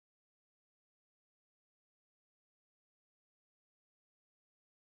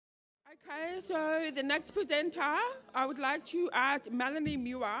Okay, so the next presenter, I would like to ask Melanie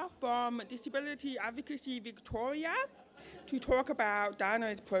Muir from Disability Advocacy Victoria to talk about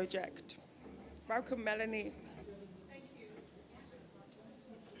Dana's project. Welcome, Melanie. Thank you.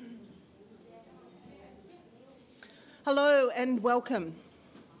 Hello and welcome.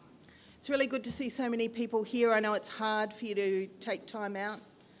 It's really good to see so many people here. I know it's hard for you to take time out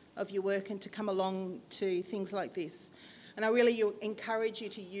of your work and to come along to things like this. And I really encourage you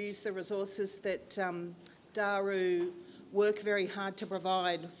to use the resources that Daru work very hard to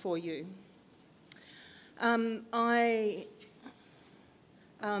provide for you. I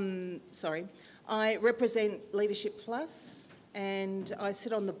represent Leadership Plus and I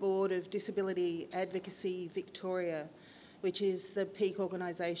sit on the board of Disability Advocacy Victoria, which is the peak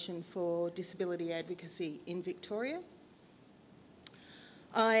organisation for disability advocacy in Victoria.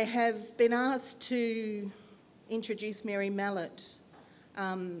 I have been asked to introduce Mary Mallett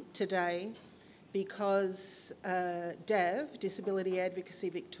today because DAV, Disability Advocacy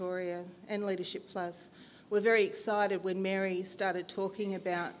Victoria and Leadership Plus were very excited when Mary started talking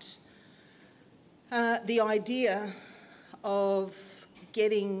about the idea of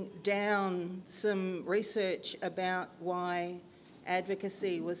getting down some research about why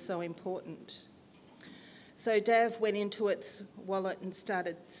advocacy was so important. So DAV went into its wallet and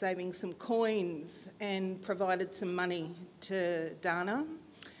started saving some coins and provided some money to Dana.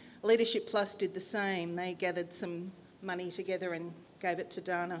 Leadership Plus did the same. They gathered some money together and gave it to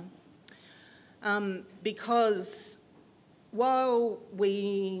Dana. Because while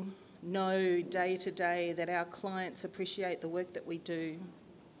we know day to day that our clients appreciate the work that we do,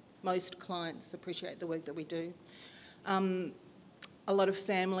 most clients appreciate the work that we do, a lot of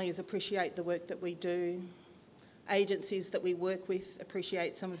families appreciate the work that we do. Agencies that we work with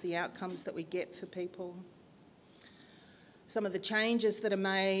appreciate some of the outcomes that we get for people. Some of the changes that are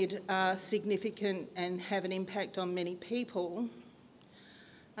made are significant and have an impact on many people.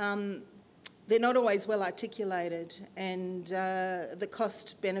 They're not always well articulated, and the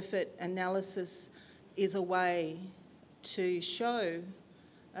cost-benefit analysis is a way to show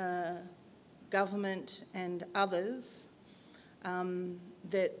government and others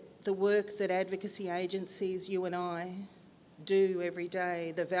that the work that advocacy agencies, you and I, do every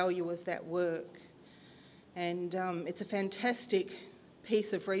day, the value of that work. And it's a fantastic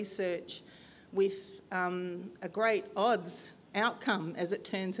piece of research with a great odds outcome, as it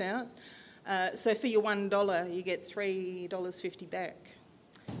turns out. So for your $1, you get $3.50 back.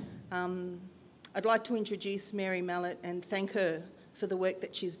 I'd like to introduce Mary Mallett and thank her for the work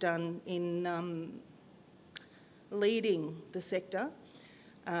that she's done in leading the sector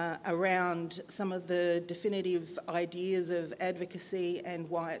around some of the definitive ideas of advocacy and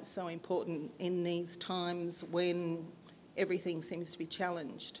why it's so important in these times when everything seems to be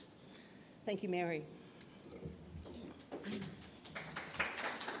challenged. Thank you, Mary.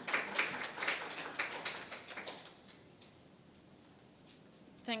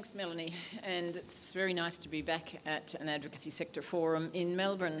 Thanks, Melanie, and it's very nice to be back at an Advocacy Sector Forum in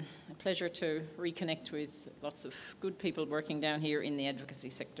Melbourne. A pleasure to reconnect with lots of good people working down here in the advocacy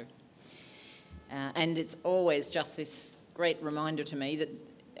sector. And it's always just this great reminder to me that,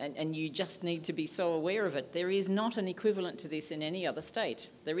 and you just need to be so aware of it, there is not an equivalent to this in any other state.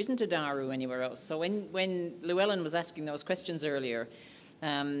 There isn't a Daru anywhere else. So when Llewellyn was asking those questions earlier,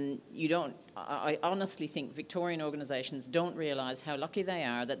 I honestly think Victorian organisations don't realise how lucky they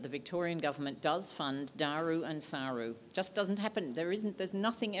are that the Victorian government does fund Daru and Saru. Just doesn't happen. There's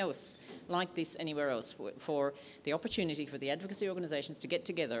nothing else like this anywhere else for the opportunity for the advocacy organisations to get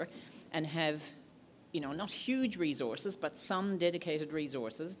together and have, not huge resources, but some dedicated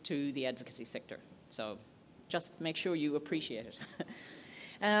resources to the advocacy sector. So just make sure you appreciate it.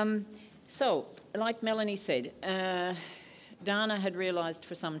 So, like Melanie said, Dana had realised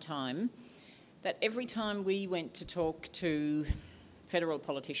for some time that every time we went to talk to federal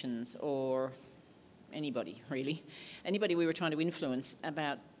politicians or anybody, really, anybody we were trying to influence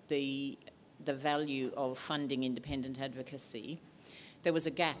about the value of funding independent advocacy, there was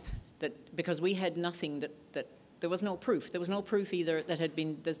a gap because we had nothing that there was no proof. There was no proof either that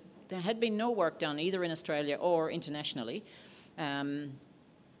there had been no work done either in Australia or internationally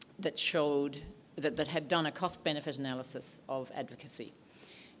that showed that had done a cost-benefit analysis of advocacy.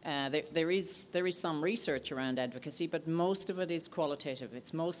 There is some research around advocacy, but most of it is qualitative.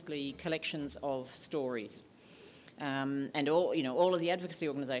 It's mostly collections of stories. And all of the advocacy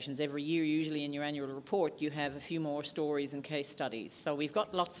organisations, every year, usually in your annual report, you have a few more stories and case studies. So we've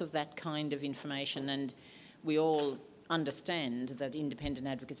got lots of that kind of information, and we all understand that independent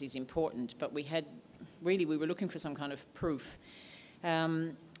advocacy is important, but we were looking for some kind of proof.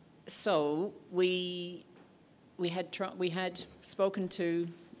 So we had spoken to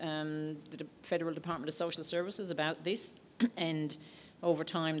the Federal Department of Social Services about this, and over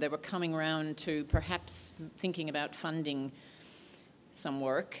time they were coming round to perhaps thinking about funding some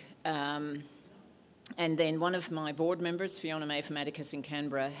work. And then one of my board members, Fiona May from Advocacy in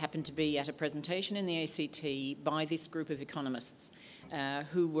Canberra, happened to be at a presentation in the ACT by this group of economists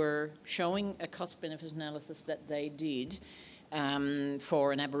who were showing a cost-benefit analysis that they did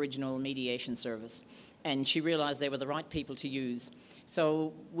for an Aboriginal mediation service. And she realised they were the right people to use.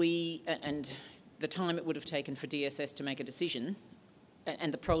 So and the time it would have taken for DSS to make a decision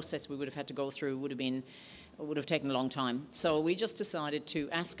and the process we would have had to go through would have taken a long time. So we just decided to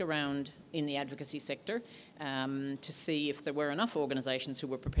ask around in the advocacy sector to see if there were enough organisations who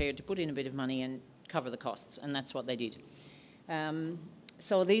were prepared to put in a bit of money and cover the costs, and that's what they did.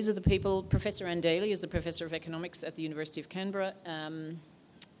 So these are the people. Professor Anne Daly is the Professor of Economics at the University of Canberra.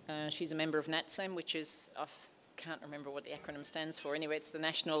 She's a member of NATSEM, which is, I can't remember what the acronym stands for. Anyway, it's the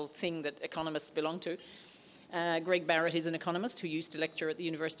national thing that economists belong to. Greg Barrett is an economist who used to lecture at the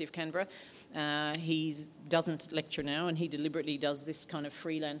University of Canberra. He doesn't lecture now, and he deliberately does this kind of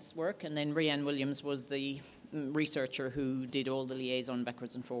freelance work. And then Rhiann Williams was the researcher who did all the liaison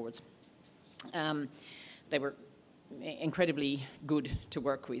backwards and forwards. They were incredibly good to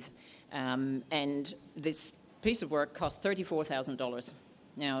work with. And this piece of work cost $34,000.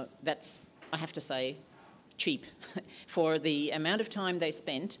 Now, that's, I have to say, cheap for the amount of time they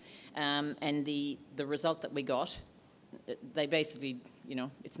spent and the result that we got. They basically, you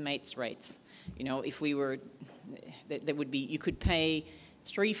know, it's mates rates. You know, if we were, there would be, you could pay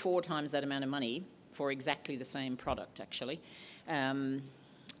 3-4 times that amount of money for exactly the same product, actually.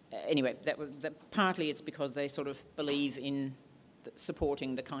 Anyway, partly it's because they sort of believe in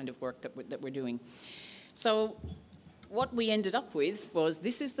supporting the kind of work that we're doing. So what we ended up with was,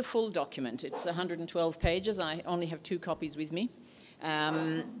 this is the full document. It's 112 pages. I only have 2 copies with me.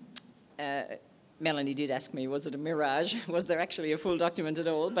 Melanie did ask me, was it a mirage? Was there actually a full document at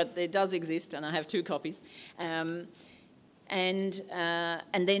all? But it does exist, and I have 2 copies. And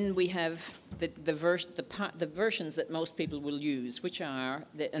then we have the versions that most people will use, which are,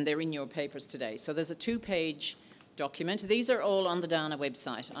 and they're in your papers today. So there's a 2-page document. These are all on the DANA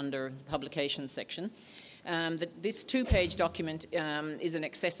website under the publications section. This 2-page document is an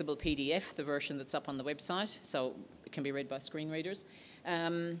accessible PDF, the version that's up on the website, so it can be read by screen readers.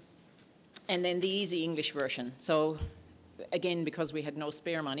 And then the Easy English version. So again, because we had no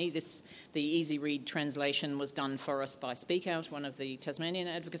spare money, the Easy Read translation was done for us by Speak Out, one of the Tasmanian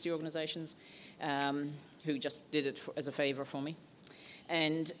advocacy organisations, who just did it as a favour for me.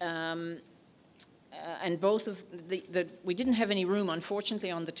 And both of we didn't have any room,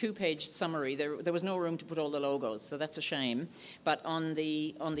 unfortunately, on the 2-page summary. There was no room to put all the logos, so that's a shame. But on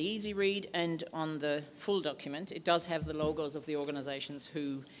the Easy Read and on the full document, it does have the logos of the organisations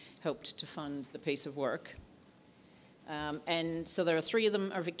who helped to fund the piece of work. And so there are 3 of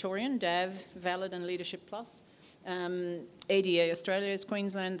them are Victorian: DAV, Valid and Leadership Plus. ADA Australia is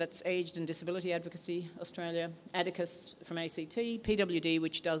Queensland, that's Aged and Disability Advocacy Australia. ADICUS from ACT. PWD,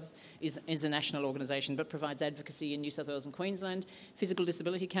 which is a national organisation but provides advocacy in New South Wales and Queensland. Physical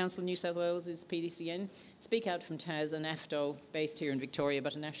Disability Council New South Wales is PDCN. Speak Out from TAS, and AFTO, based here in Victoria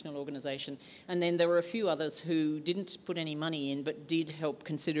but a national organisation. And then there were a few others who didn't put any money in but did help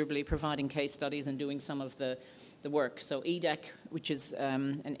considerably, providing case studies and doing some of the work. So EDAC, which is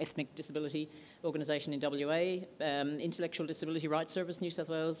an ethnic disability organisation in WA, Intellectual Disability Rights Service New South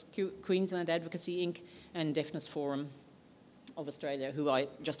Wales, Queensland Advocacy Inc. and Deafness Forum of Australia, who I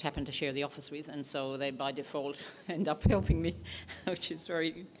just happen to share the office with, and so they by default end up helping me, which is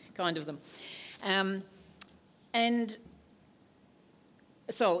very kind of them. And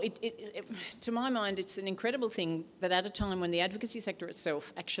so to my mind, it's an incredible thing that at a time when the advocacy sector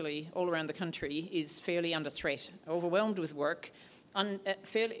itself, actually all around the country, is fairly under threat, overwhelmed with work,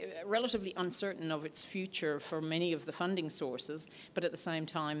 relatively uncertain of its future for many of the funding sources, but at the same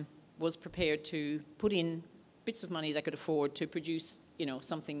time was prepared to put in bits of money they could afford to produce, you know,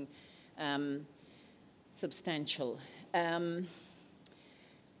 something substantial.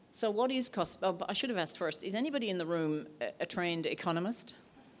 So what is cost? Oh, I should have asked first, is anybody in the room a trained economist?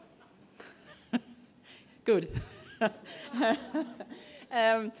 Good.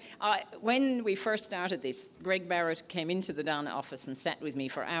 When we first started this, Greg Barrett came into the DANA office and sat with me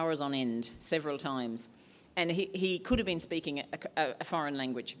for hours on end, several times. And he could have been speaking a foreign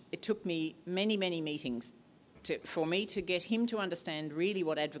language. It took me many, many meetings for me to get him to understand really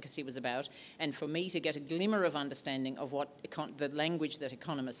what advocacy was about, and for me to get a glimmer of understanding of what the language that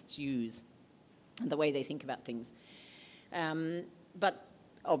economists use and the way they think about things. But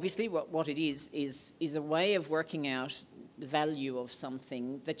obviously what it is a way of working out the value of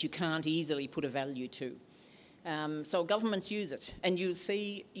something that you can't easily put a value to. So governments use it, and you'll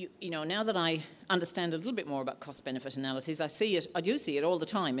see, you know, now that I understand a little bit more about cost-benefit analysis, I do see it all the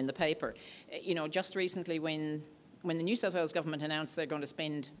time in the paper. You know, just recently when the New South Wales government announced they're going to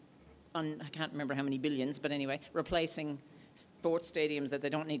spend on, I can't remember how many billions, but anyway, replacing sports stadiums that they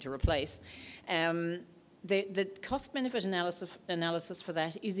don't need to replace, the cost-benefit analysis for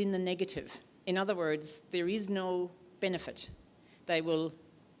that is in the negative. In other words, there is no benefit. They will,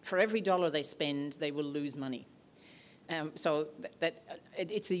 for every dollar they spend, they will lose money. So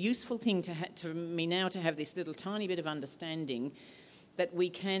it's a useful thing to me now to have this little tiny bit of understanding that we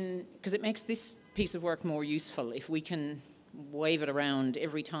can, because it makes this piece of work more useful if we can wave it around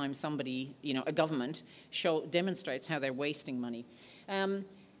every time somebody, you know, a government demonstrates how they're wasting money.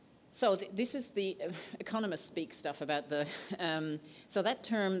 So this is the economists speak stuff about the, so that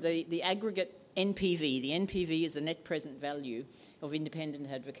term, the aggregate NPV, the NPV is the net present value of independent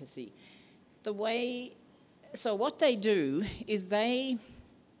advocacy. So what they do is they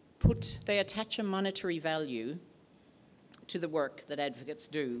attach a monetary value to the work that advocates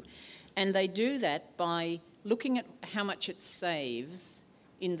do. And they do that by looking at how much it saves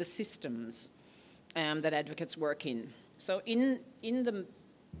in the systems that advocates work in. So in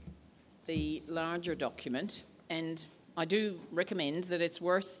the larger document, and I do recommend that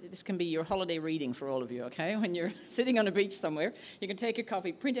this can be your holiday reading for all of you, okay? When you're sitting on a beach somewhere, you can take a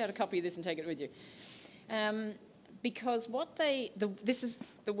copy, print out a copy of this and take it with you. Because this is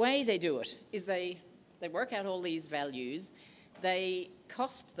the way they do it, is they work out all these values, they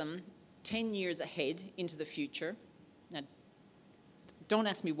cost them 10 years ahead into the future. Now, don't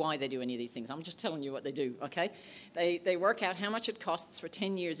ask me why they do any of these things. I'm just telling you what they do, okay? They work out how much it costs for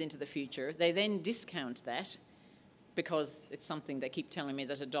 10 years into the future. They then discount that because it's something they keep telling me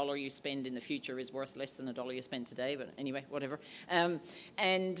that $1 you spend in the future is worth less than $1 you spend today, but anyway, whatever. And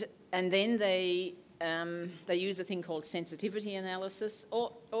then they use a thing called sensitivity analysis.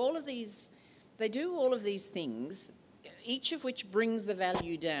 All of these, they do all of these things, each of which brings the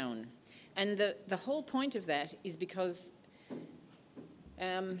value down. And the whole point of that is because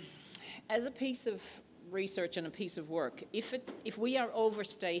as a piece of research and a piece of work, if we are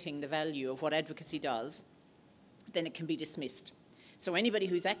overstating the value of what advocacy does, then it can be dismissed. So anybody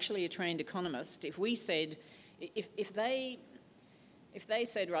who's actually a trained economist, if we said, if they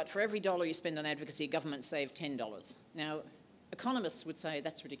said, right, for every $1 you spend on advocacy, government save $10. Now, economists would say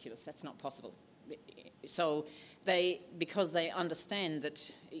that's ridiculous, that's not possible. So because they understand that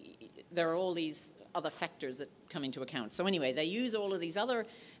there are all these other factors that come into account. So anyway, they use all of these other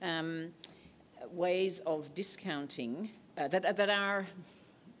ways of discounting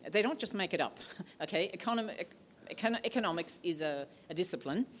they don't just make it up, okay? Economics is a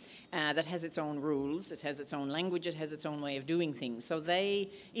discipline that has its own rules, it has its own language, it has its own way of doing things. So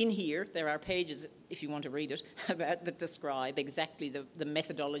in here, there are pages, if you want to read it, that describe exactly the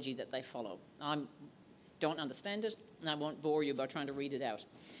methodology that they follow. I don't understand it, and I won't bore you by trying to read it out.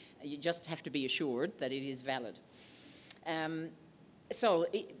 You just have to be assured that it is valid. So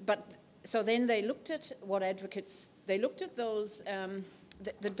then they looked at what advocates, they looked at those,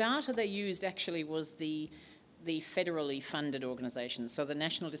 the data they used actually was the federally funded organisations, so the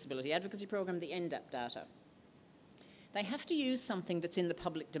National Disability Advocacy Program, the NDAP data. They have to use something that's in the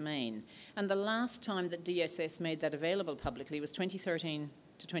public domain, and the last time that DSS made that available publicly was 2013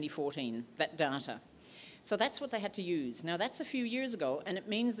 to 2014, that data. So that's what they had to use. Now that's a few years ago, and it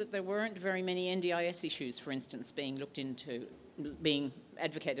means that there weren't very many NDIS issues, for instance, being looked into, being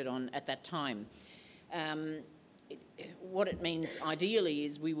advocated on at that time. What it means ideally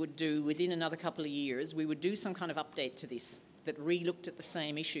is we would do, within another couple of years, we would do some kind of update to this that re-looked at the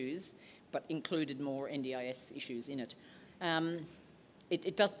same issues but included more NDIS issues in it.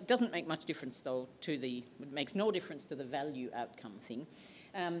 It doesn't make much difference though it makes no difference to the value outcome thing.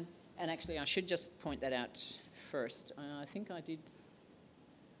 And actually I should just point that out first. I think I did,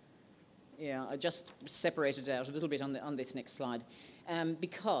 yeah, I just separated it out a little bit on this next slide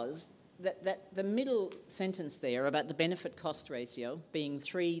because the middle sentence there about the benefit-cost ratio being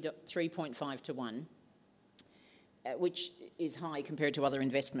 3.5 to 1, which is high compared to other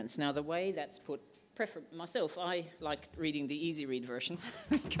investments. Now, the way that's put, myself, I like reading the easy read version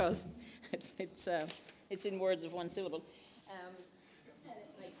because it's in words of one syllable.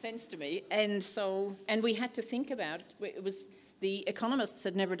 It makes sense to me. And we had to think about, the economists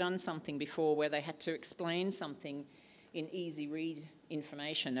had never done something before where they had to explain something in easy read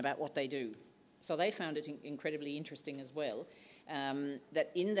information about what they do. So they found it incredibly interesting as well,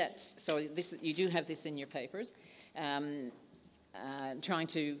 that in that, so this, you do have this in your papers, trying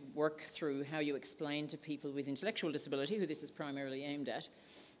to work through how you explain to people with intellectual disability, who this is primarily aimed at,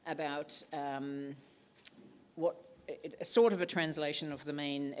 about a sort of a translation of the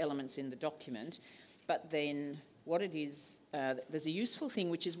main elements in the document, but then what it is, there's a useful thing,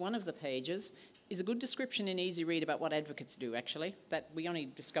 which is one of the pages, is a good description in easy read about what advocates do, actually. That we only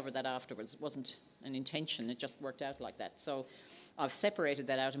discovered that afterwards. It wasn't an intention, it just worked out like that. So I've separated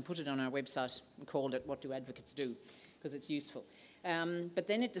that out and put it on our website and called it What Do Advocates Do, because it's useful. But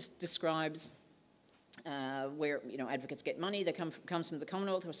then it just describes where advocates get money that comes from the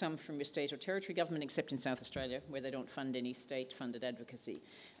Commonwealth, or some from your state or territory government, except in South Australia, where they don't fund any state-funded advocacy,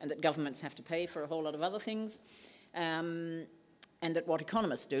 and that governments have to pay for a whole lot of other things, and that what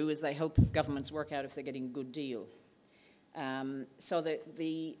economists do is they help governments work out if they're getting a good deal. So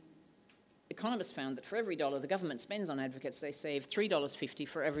the economists found that for every dollar the government spends on advocates, they save $3.50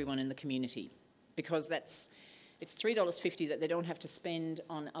 for everyone in the community, because it's $3.50 that they don't have to spend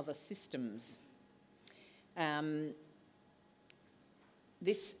on other systems. In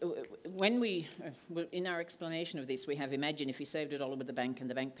our explanation of this, we have, imagine if you saved $1 with the bank and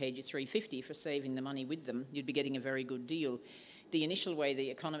the bank paid you $3.50 for saving the money with them, you'd be getting a very good deal. The initial way the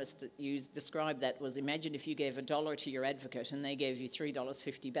economists described that was, imagine if you gave $1 to your advocate and they gave you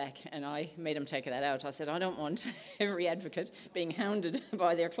 $3.50 back, and I made them take that out. I said, I don't want every advocate being hounded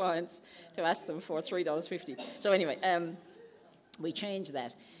by their clients to ask them for $3.50. So anyway, we changed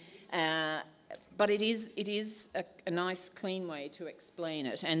that. But it is a nice, clean way to explain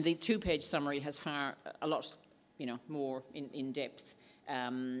it, and the two-page summary has a lot, more in depth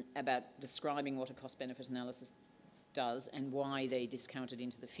about describing what a cost-benefit analysis does and why they discount it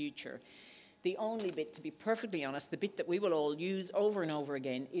into the future. The only bit, to be perfectly honest, the bit that we will all use over and over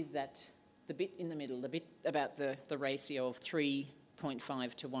again is that the bit in the middle, the bit about the ratio of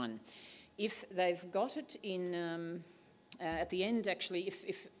 3.5 to 1. If they've got it in at the end, actually,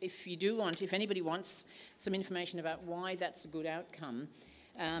 if anybody wants some information about why that's a good outcome,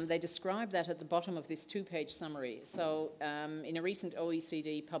 they describe that at the bottom of this two-page summary. So in a recent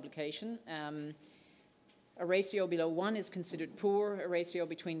OECD publication, a ratio below 1 is considered poor, a ratio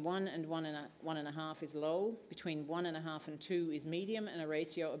between 1 and 1.5 is low, between 1.5 and 2 is medium, and a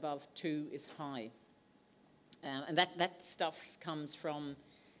ratio above 2 is high. And that stuff comes from,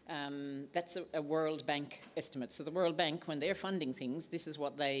 that's a World Bank estimate. So the World Bank, when they're funding things, this is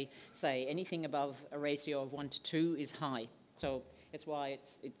what they say. Anything above a ratio of 1 to 2 is high. So it's why it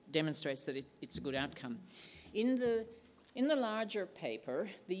demonstrates that it's a good outcome. In the larger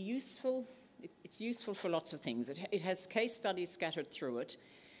paper, it's useful for lots of things. It has case studies scattered through it,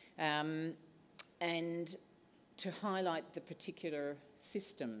 and to highlight the particular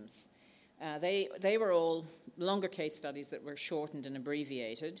systems. They were all longer case studies that were shortened and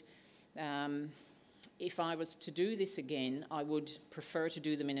abbreviated. If I was to do this again, I would prefer to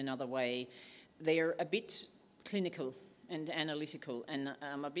do them in another way. They're a bit clinical and analytical, and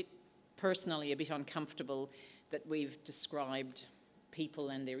I'm personally a bit uncomfortable that we've described people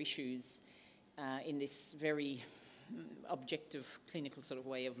and their issues in this very objective clinical sort of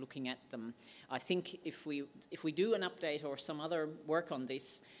way of looking at them. I think if we do an update or some other work on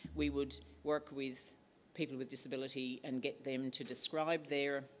this, we would work with people with disability and get them to describe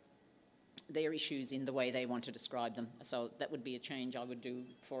their issues in the way they want to describe them. So that would be a change I would do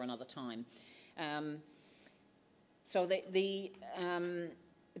for another time. So there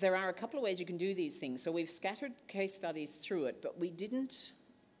are a couple of ways you can do these things. So we've scattered case studies through it, but we didn't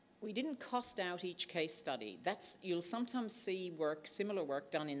cost out each case study. You'll sometimes see similar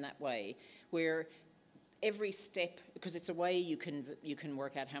work done in that way, where every step, because it's a way you can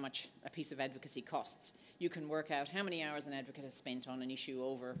work out how much a piece of advocacy costs. You can work out how many hours an advocate has spent on an issue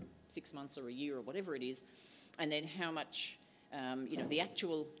over 6 months or a year or whatever it is, and then how much, the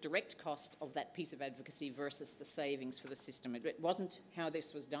actual direct cost of that piece of advocacy versus the savings for the system. It wasn't how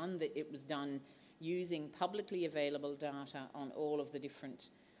this was done, that it was done using publicly available data on all of the different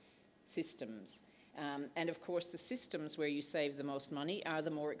systems. And of course, the systems where you save the most money are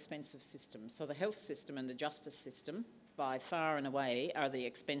the more expensive systems. So the health system and the justice system, by far and away, are the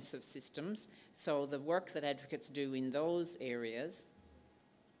expensive systems. So the work that advocates do in those areas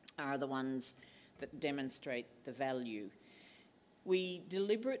are the ones that demonstrate the value. We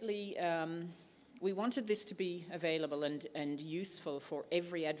deliberately, we wanted this to be available and useful for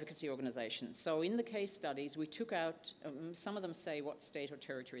every advocacy organisation. So in the case studies, we took out, some of them say what state or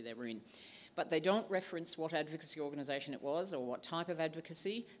territory they were in, but they don't reference what advocacy organisation it was or what type of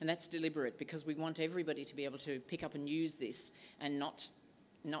advocacy, and that's deliberate because we want everybody to be able to pick up and use this and not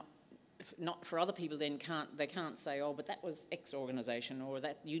not for other people, then they can't say, oh, but that was X organisation, or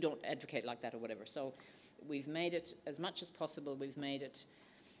that you don't advocate like that, or whatever. So we've made it, as much as possible, we've made it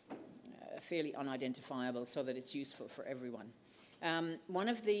fairly unidentifiable so that it's useful for everyone. One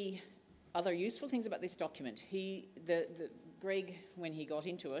of the other useful things about this document, Greg, when he got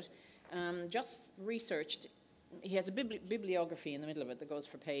into it, just researched. He has a bibliography in the middle of it that goes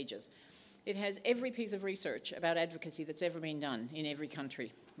for pages. It has every piece of research about advocacy that's ever been done in every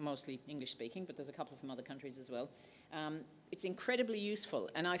country, mostly English-speaking, but there's a couple from other countries as well. It's incredibly useful,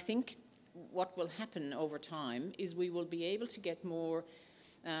 and I think what will happen over time is we will be able to get more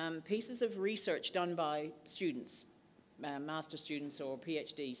pieces of research done by students, master students or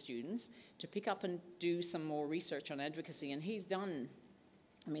PhD students, to pick up and do some more research on advocacy. And he's done,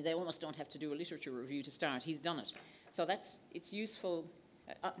 I mean, they almost don't have to do a literature review to start. He's done it. So it's useful.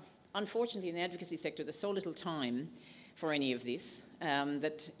 Unfortunately, in the advocacy sector, there's so little time for any of this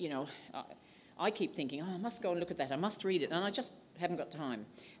that, you know, I keep thinking, oh, I must go and look at that. I must read it. And I just haven't got time.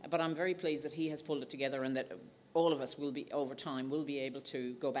 But I'm very pleased that he has pulled it together, and that all of us will be, over time, will be able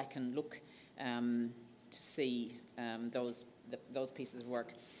to go back and look to see those pieces of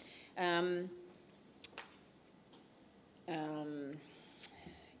work.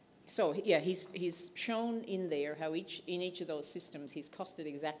 So yeah, he's shown in there how in each of those systems he's costed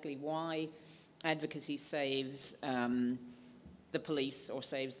exactly why advocacy saves the police, or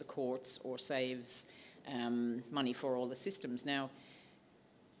saves the courts, or saves money for all the systems. Now,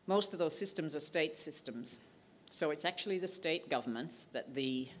 most of those systems are state systems, so it's actually the state governments that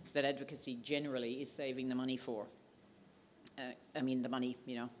advocacy generally is saving the money for. I mean, the money,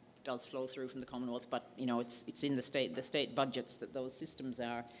 you know, does flow through from the Commonwealth, but, you know, it's in the state budgets that those systems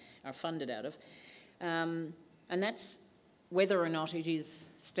are funded out of. And that's whether or not it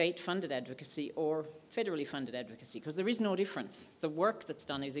is state-funded advocacy or federally funded advocacy, because there is no difference. The work that's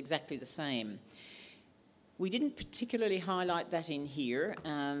done is exactly the same. We didn't particularly highlight that in here,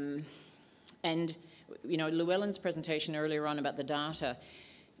 and, you know, Llewellyn's presentation earlier on about the data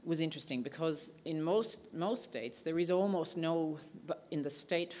was interesting, because in most states there is almost no, in the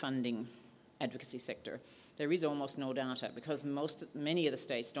state funding advocacy sector, there is almost no data, because many of the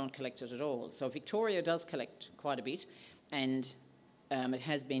states don't collect it at all. So Victoria does collect quite a bit, and it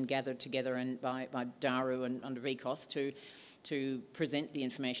has been gathered together by Daru and under VCOS to present the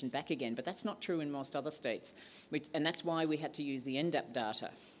information back again. But that's not true in most other states, and that's why we had to use the NDAP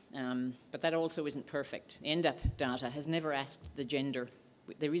data. But that also isn't perfect. The NDAP data has never asked the gender.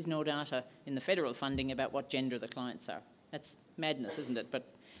 There is no data in the federal funding about what gender the clients are. That's madness, isn't it? But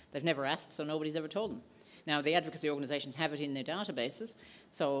they've never asked, so nobody's ever told them. Now, the advocacy organisations have it in their databases,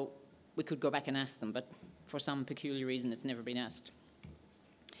 so we could go back and ask them, but for some peculiar reason it's never been asked.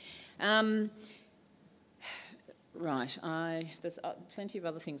 Right, there's plenty of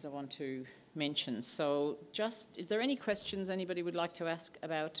other things I want to mention. So is there any questions anybody would like to ask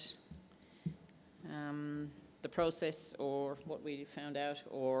about the process, or what we found out,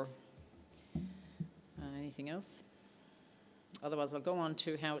 or anything else? Otherwise, I'll go on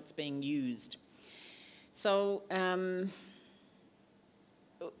to how it's being used. So,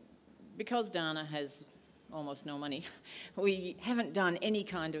 because Dana has almost no money, we haven't done any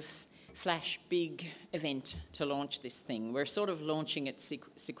kind of flash big event to launch this thing. We're sort of launching it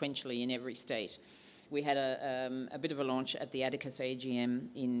sequentially in every state. We had a bit of a launch at the Advocacy AGM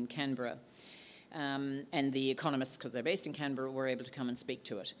in Canberra, and the economists, because they're based in Canberra, were able to come and speak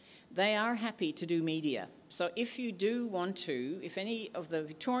to it. They are happy to do media. So if you do want to, if any of the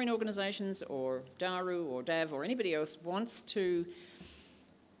Victorian organisations or Daru or DAV or anybody else wants to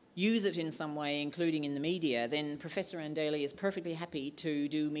use it in some way, including in the media, then Professor Andeli is perfectly happy to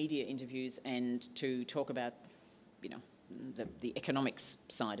do media interviews and to talk about, you know, the economics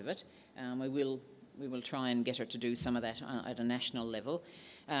side of it. We will try and get her to do some of that at a national level.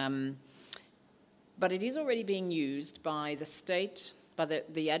 But it is already being used by the state, by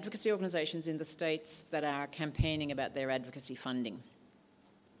the advocacy organisations in the states that are campaigning about their advocacy funding.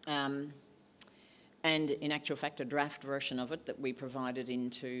 And in actual fact, a draft version of it that we provided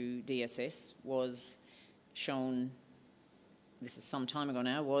into DSS was shown, this is some time ago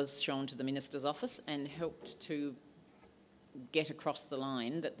now, was shown to the Minister's office and helped to get across the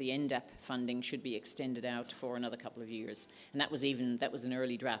line that the NDAP funding should be extended out for another couple of years. And that was an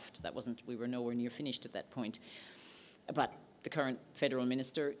early draft. We were nowhere near finished at that point. But the current federal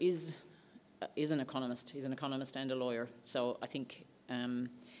minister is an economist. He's an economist and a lawyer. So I think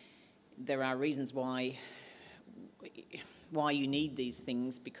there are reasons why you need these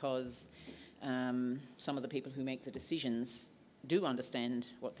things, because some of the people who make the decisions do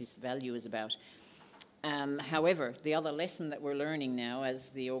understand what this value is about. However, the other lesson that we're learning now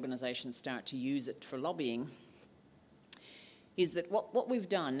as the organisations start to use it for lobbying is that what we've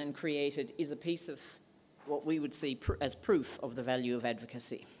done and created is a piece of what we would see as proof of the value of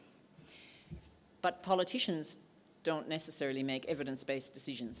advocacy. But politicians don't necessarily make evidence-based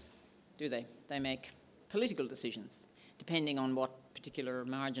decisions, do they? They make political decisions, depending on what particular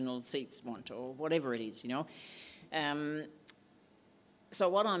marginal seats want or whatever it is, you know. So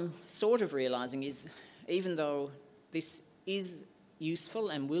what I'm sort of realising is, even though this is useful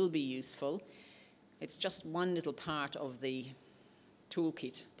and will be useful, it's just one little part of the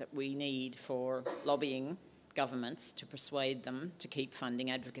toolkit that we need for lobbying governments to persuade them to keep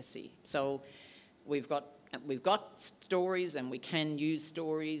funding advocacy. So we've got stories, and we can use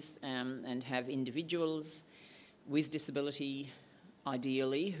stories and have individuals with disability,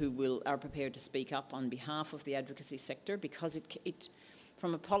 ideally, who are prepared to speak up on behalf of the advocacy sector, because it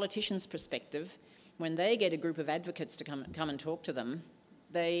from a politician's perspective, when they get a group of advocates to come and talk to them,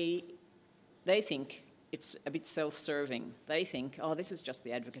 they think it's a bit self-serving. They think, oh, this is just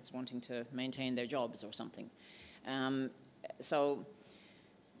the advocates wanting to maintain their jobs or something. And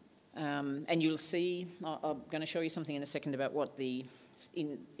you'll see, I'm going to show you something in a second about what the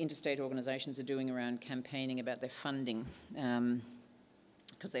interstate organisations are doing around campaigning about their funding,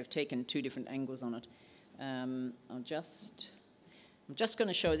 because they've taken two different angles on it. I'm just going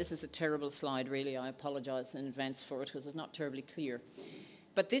to show, this is a terrible slide really, I apologise in advance for it because it's not terribly clear.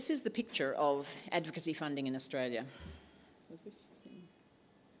 But this is the picture of advocacy funding in Australia. Was this thing?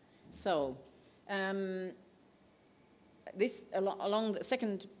 So, this, along the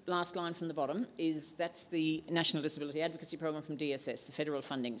second last line from the bottom, that's the National Disability Advocacy Program from DSS, the federal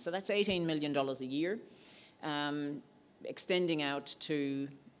funding. So that's $18 million a year, extending out to,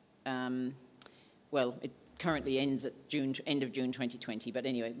 well, it currently ends at end of June 2020, but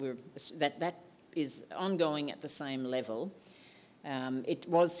anyway, that is ongoing at the same level. It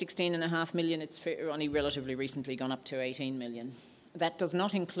was $16.5 million. It's only relatively recently gone up to $18 million. That does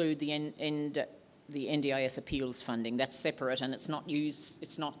not include the NDIS appeals funding. That's separate, and it's not used.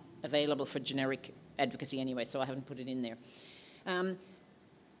 It's not available for generic advocacy anyway, so I haven't put it in there.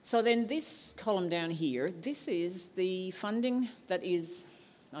 So then this column down here, this is the funding that is,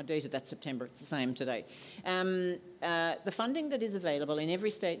 I dated that September, it's the same today. The funding that is available in every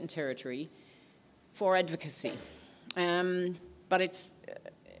state and territory for advocacy. But it's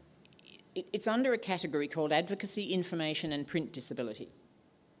under a category called Advocacy, Information and Print Disability.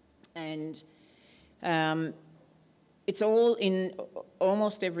 And it's all in,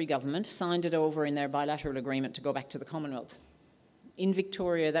 almost every government signed it over in their bilateral agreement to go back to the Commonwealth. In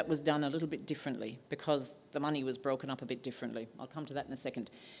Victoria, that was done a little bit differently because the money was broken up a bit differently. I'll come to that in a second.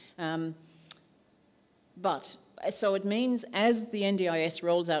 So it means as the NDIS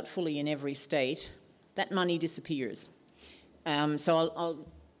rolls out fully in every state, that money disappears. New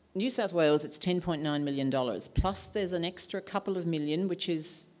South Wales, it's $10.9 million, plus there's an extra couple of million which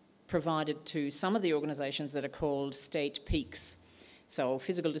is provided to some of the organisations that are called state peaks. So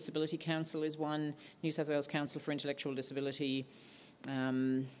Physical Disability Council is one, New South Wales Council for Intellectual Disability,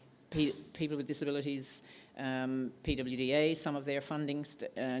 People with Disabilities, PWDA, some of their funding,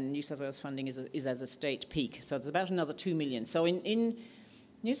 New South Wales funding is as a state peak. So it's about another 2 million. So in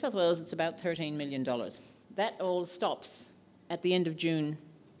New South Wales, it's about $13 million. That all stops at the end of June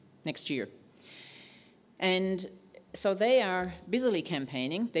next year. And so they are busily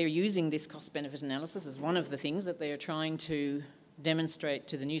campaigning. They're using this cost-benefit analysis as one of the things that they are trying to demonstrate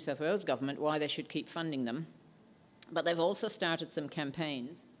to the New South Wales government why they should keep funding them. But they've also started some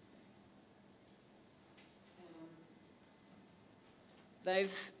campaigns.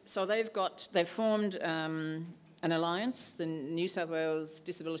 They've formed an alliance, the New South Wales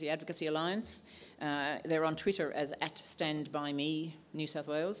Disability Advocacy Alliance. They're on Twitter as @StandByMe New South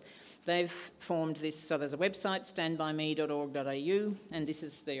Wales. They've formed this, so there's a website, standbyme.org.au, and this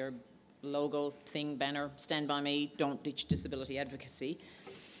is their logo thing, banner, Stand By Me, Don't Ditch Disability Advocacy.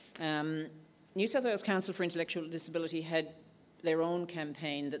 New South Wales Council for Intellectual Disability had their own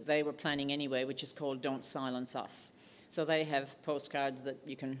campaign that they were planning anyway, which is called Don't Silence Us. So they have postcards that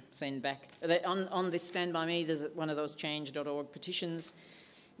you can send back. On this Stand By Me, there's one of those change.org petitions.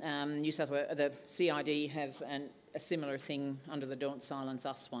 New South Wales, the CID have a similar thing under the Don't Silence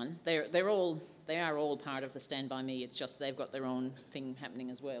Us one. They are all part of the Stand By Me. It's just they've got their own thing happening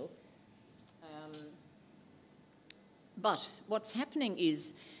as well. But what's happening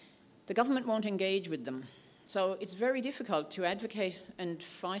is the government won't engage with them. So it's very difficult to advocate and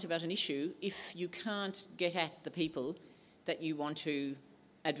fight about an issue if you can't get at the people that you want to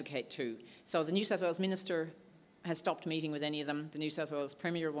advocate to. So the New South Wales Minister has stopped meeting with any of them. The New South Wales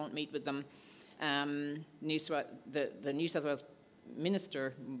Premier won't meet with them. The New South Wales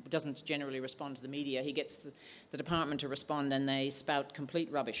Minister doesn't generally respond to the media. He gets the department to respond, and they spout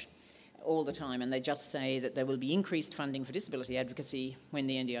complete rubbish all the time, and they just say that there will be increased funding for disability advocacy when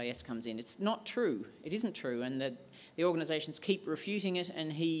the NDIS comes in. It's not true. It isn't true, and the organisations keep refuting it.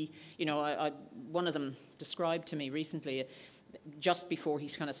 And one of them described to me recently, just before he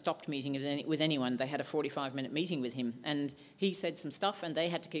kind of stopped meeting with anyone, they had a 45-minute meeting with him, and he said some stuff, and they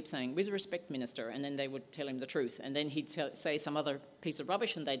had to keep saying, "With respect, Minister," and then they would tell him the truth, and then he'd say some other piece of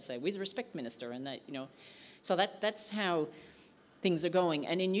rubbish, and they'd say, "With respect, Minister," and so that's how things are going.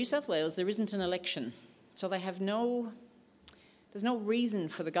 And in New South Wales, there isn't an election, so there's no reason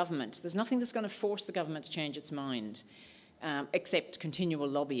for the government. There's nothing that's going to force the government to change its mind, except continual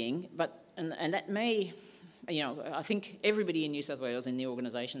lobbying. And that may. I think everybody in New South Wales, in the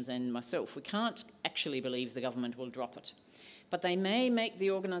organisations and myself, we can't actually believe the government will drop it. But they may make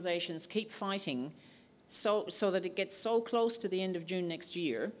the organisations keep fighting so that it gets so close to the end of June next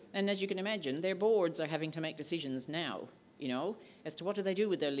year. And as you can imagine, their boards are having to make decisions now, as to what do they do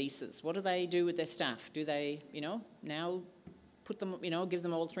with their leases? What do they do with their staff? Do they, now put them, give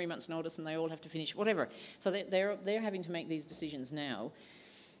them all 3 months' notice and they all have to finish, whatever. So they're having to make these decisions now.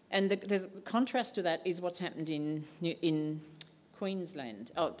 And there's a contrast to that is what's happened in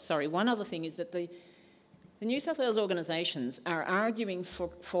Queensland. Oh, sorry, one other thing is that the New South Wales organisations are arguing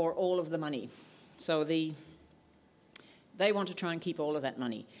for all of the money. So they want to try and keep all of that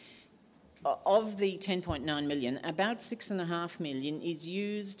money. Of the 10.9 million, about 6.5 million is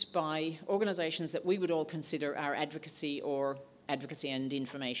used by organisations that we would all consider our advocacy and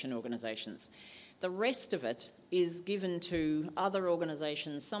information organisations. The rest of it is given to other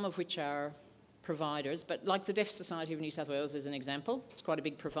organisations, some of which are providers, but like the Deaf Society of New South Wales is an example. It's quite a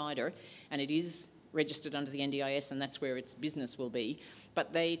big provider, and it is registered under the NDIS, and that's where its business will be.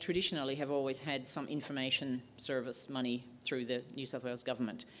 But they traditionally have always had some information service money through the New South Wales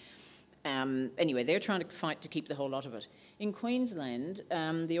government. Anyway, they're trying to fight to keep the whole lot of it. In Queensland,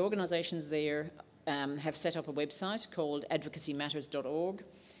 the organisations there have set up a website called advocacymatters.org.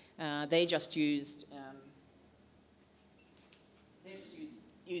 They just used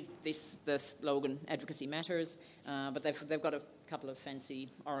the slogan "Advocacy Matters," but they've got a couple of fancy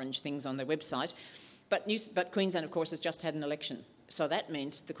orange things on their website. But Queensland, of course, has just had an election, so that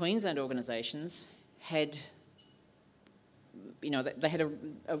meant the Queensland organisations had, they had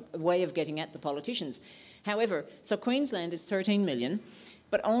a way of getting at the politicians. However, so Queensland is 13 million,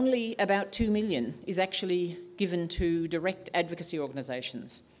 but only about 2 million is actually given to direct advocacy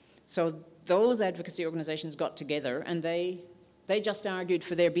organisations. So those advocacy organisations got together and they just argued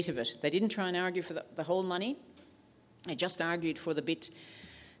for their bit of it. They didn't try and argue for the whole money. They just argued for the bit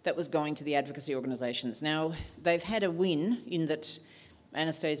that was going to the advocacy organisations. Now, they've had a win in that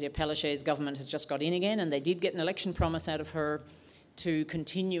Anastasia Palaszczuk's government has just got in again, and they did get an election promise out of her to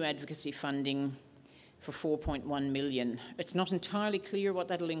continue advocacy funding for 4.1 million. It's not entirely clear what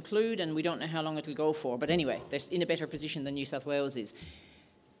that'll include, and we don't know how long it'll go for. But anyway, they're in a better position than New South Wales is.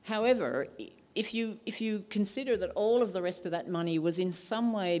 However, if you consider that all of the rest of that money was in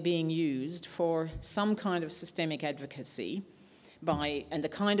some way being used for some kind of systemic advocacy and the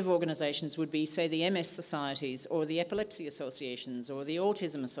kind of organisations would be, say, the MS societies or the epilepsy associations or the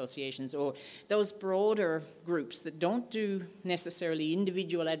autism associations or those broader groups that don't do necessarily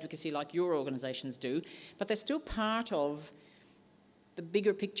individual advocacy like your organisations do, but they're still part of the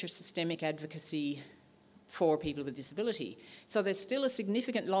bigger picture systemic advocacy for people with disability. So there's still a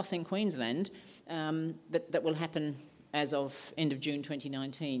significant loss in Queensland that will happen as of end of June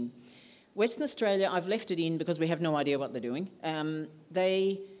 2019. Western Australia, I've left it in because we have no idea what they're doing.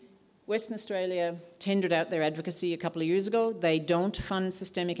 Western Australia tendered out their advocacy a couple of years ago. They don't fund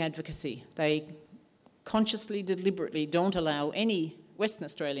systemic advocacy. They consciously, deliberately don't allow any Western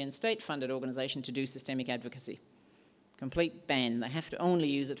Australian state-funded organisation to do systemic advocacy. Complete ban. They have to only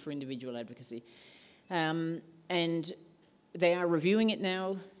use it for individual advocacy. And they are reviewing it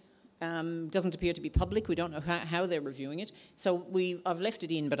now. Doesn't appear to be public. We don't know how they're reviewing it. So I've left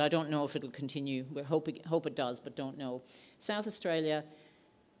it in, but I don't know if it'll continue. We hope it does, but don't know. South Australia,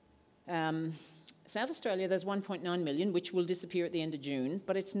 there's 1.9 million, which will disappear at the end of June,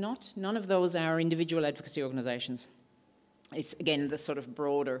 but it's not. None of those are individual advocacy organisations. It's, again, the sort of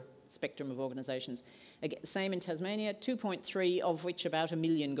broader spectrum of organisations. Again, same in Tasmania, 2.3, of which about 1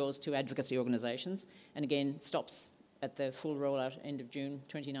 million goes to advocacy organisations, and again, stops at the full rollout end of June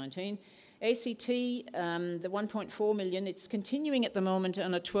 2019. ACT, the 1.4 million, it's continuing at the moment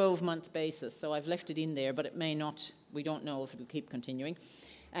on a 12-month basis, so I've left it in there, but it may not, we don't know if it'll keep continuing.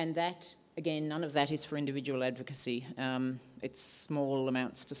 And that, again, none of that is for individual advocacy. It's small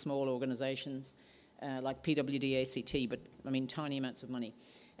amounts to small organisations like PWD, ACT, but I mean tiny amounts of money.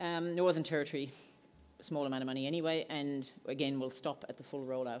 Northern Territory, a small amount of money anyway, and again we'll stop at the full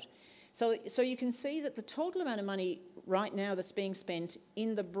rollout. So you can see that the total amount of money right now that's being spent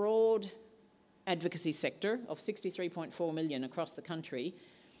in the broad advocacy sector of 63.4 million across the country,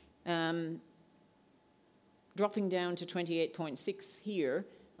 dropping down to 28.6 here.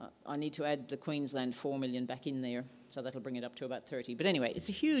 I need to add the Queensland 4 million back in there, so that'll bring it up to about 30. But anyway, it's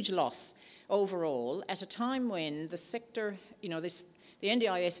a huge loss overall at a time when the sector, you know, the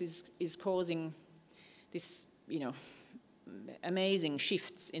NDIS is causing this, you know, amazing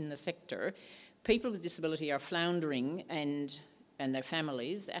shifts in the sector. People with disability are floundering and their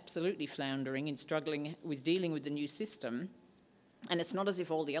families absolutely floundering and struggling with dealing with the new system. And it's not as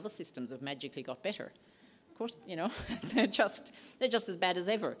if all the other systems have magically got better. Of course, you know, they're just as bad as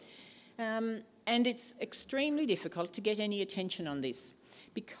ever. And it's extremely difficult to get any attention on this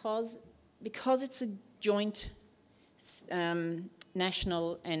because it's a joint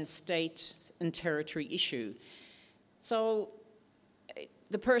national and state and territory issue. So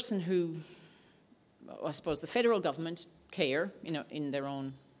the person who, I suppose the federal government care, you know, in their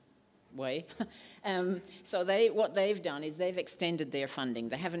own way. So what they've done is they've extended their funding.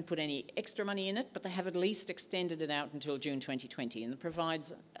 They haven't put any extra money in it, but they have at least extended it out until June 2020, and it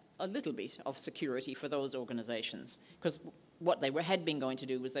provides a little bit of security for those organisations, because what they had been going to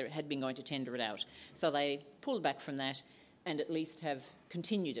do was they had been going to tender it out. So they pulled back from that and at least have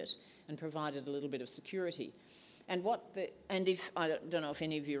continued it and provided a little bit of security. And if I don't know if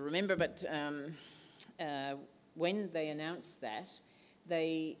any of you remember, but when they announced that,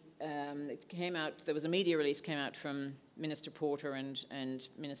 it came out. There was a media release came out from Minister Porter and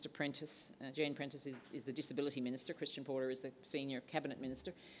Minister Prentice. Jane Prentice is the Disability Minister. Christian Porter is the Senior Cabinet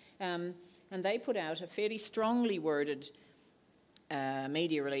Minister, and they put out a fairly strongly worded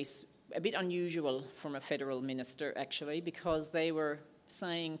media release, a bit unusual from a federal minister actually, because they were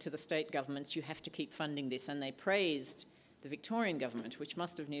saying to the state governments, you have to keep funding this, and they praised the Victorian government, which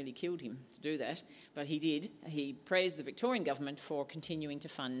must have nearly killed him to do that, but he did. He praised the Victorian government for continuing to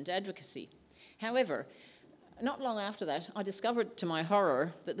fund advocacy. However, not long after that, I discovered to my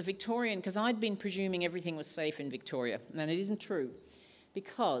horror that the Victorian, because I'd been presuming everything was safe in Victoria, and it isn't true,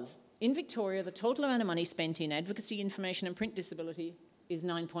 because in Victoria, the total amount of money spent in advocacy, information and print disability is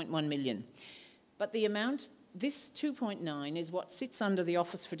 9.1 million. But the amount, this 2.9 is what sits under the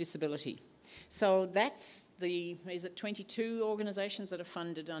Office for Disability. So that's is it 22 organisations that are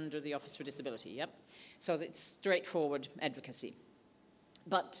funded under the Office for Disability, yep. So it's straightforward advocacy.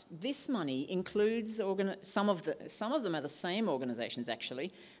 But this money includes, some of them are the same organisations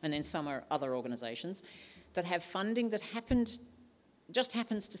actually, and then some are other organisations that have funding that just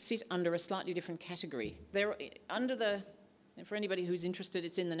happens to sit under a slightly different category. They're for anybody who's interested,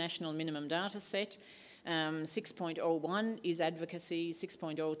 it's in the National Minimum Data Set. 6.01 is advocacy,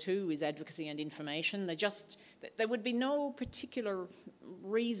 6.02 is advocacy and information. There would be no particular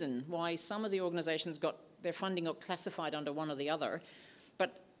reason why some of the organisations got their funding got classified under one or the other.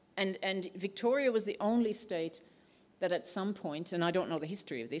 And Victoria was the only state that at some point, and I don't know the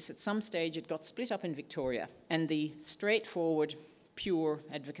history of this, at some stage it got split up in Victoria, and the straightforward, pure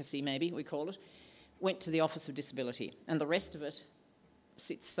advocacy, maybe we call it, went to the Office of Disability, and the rest of it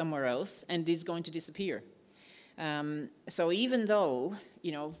sits somewhere else and is going to disappear. So even though,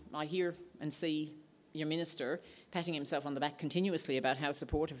 you know, I hear and see your minister patting himself on the back continuously about how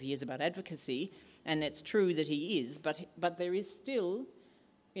supportive he is about advocacy, and it's true that he is, but there is still,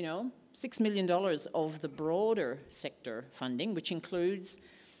 you know, $6 million of the broader sector funding, which includes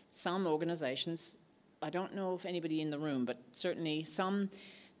some organisations, I don't know if anybody in the room, but certainly some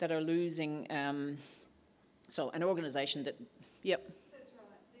that are losing, so an organisation that, yep.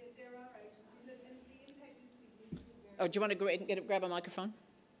 Oh, do you want to grab a microphone?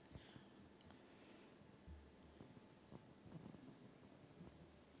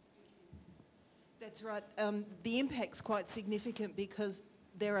 That's right. The impact's quite significant because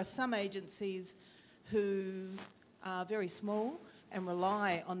there are some agencies who are very small and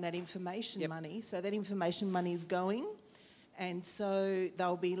rely on that information money. So that information money is going, and so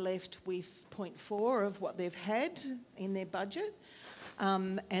they'll be left with 0.4 of what they've had in their budget.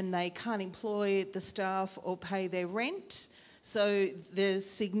 And they can't employ the staff or pay their rent. So the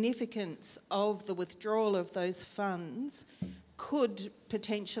significance of the withdrawal of those funds could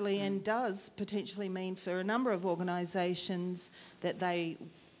potentially and does potentially mean for a number of organisations that they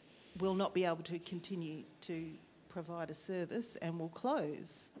will not be able to continue to provide a service and will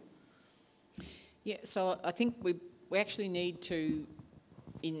close. Yeah, so I think we actually need to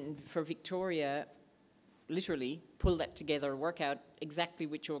for Victoria, literally pull that together, work out exactly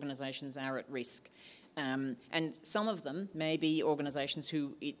which organisations are at risk. And some of them may be organisations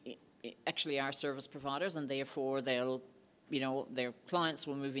who actually are service providers, and therefore they'll, their clients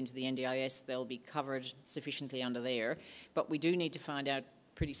will move into the NDIS, they'll be covered sufficiently under there. But we do need to find out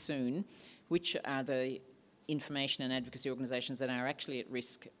pretty soon which are the information and advocacy organisations that are actually at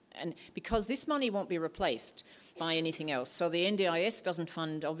risk. And because this money won't be replaced by anything else. So the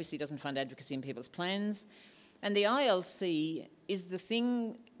NDIS obviously doesn't fund advocacy in people's plans. And the ILC is the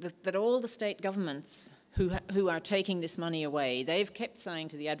thing that all the state governments who are taking this money away, they've kept saying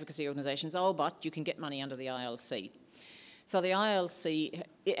to the advocacy organisations, oh, but you can get money under the ILC. So the ILC,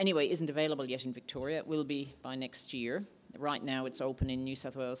 anyway, isn't available yet in Victoria. It will be by next year. Right now it's open in New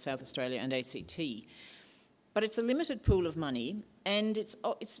South Wales, South Australia and ACT. But it's a limited pool of money, and it's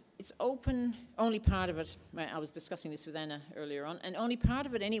open, only part of it, I was discussing this with Anna earlier on, and only part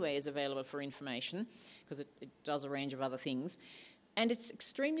of it anyway is available for information, because it does a range of other things. And it's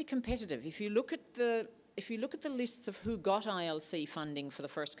extremely competitive. If you look at the lists of who got ILC funding for the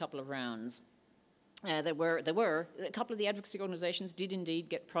first couple of rounds, there were a couple of the advocacy organisations did indeed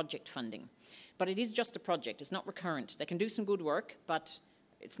get project funding. But it is just a project, it's not recurrent. They can do some good work, but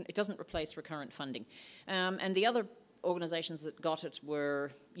it doesn't replace recurrent funding. And the other organisations that got it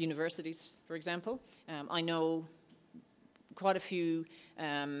were universities, for example. I know quite a few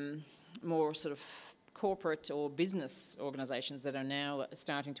more sort of corporate or business organisations that are now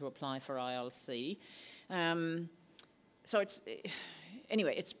starting to apply for ILC. So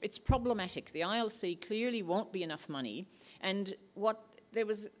it's problematic. The ILC clearly won't be enough money, and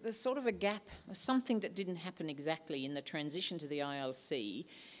there's sort of a gap, something that didn't happen exactly in the transition to the ILC,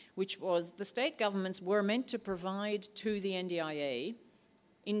 which was the state governments were meant to provide to the NDIA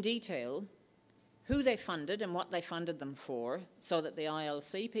in detail who they funded and what they funded them for, so that the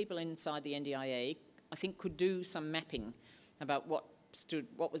ILC people inside the NDIA, I think, could do some mapping about what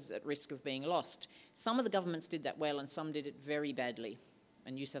was at risk of being lost. Some of the governments did that well and some did it very badly.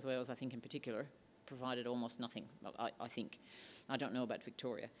 And New South Wales, I think in particular, provided almost nothing, I think. I don't know about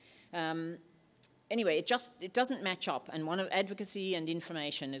Victoria. Anyway, it doesn't match up, and one of advocacy and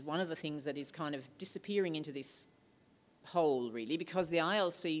information is one of the things that is kind of disappearing into this hole, really, because the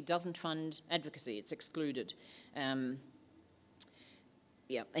ILC doesn't fund advocacy, it's excluded.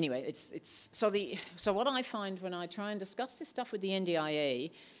 Yeah, anyway, so what I find when I try and discuss this stuff with the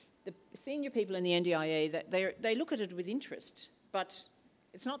NDIA, the senior people in the NDIA, that they look at it with interest, but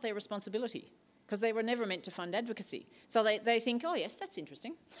it's not their responsibility, because they were never meant to fund advocacy. So they think, oh yes, that's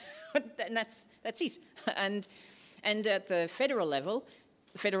interesting, and that's it. And at the federal level,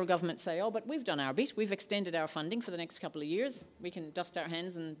 the federal government say, oh, but we've done our bit, we've extended our funding for the next couple of years, we can dust our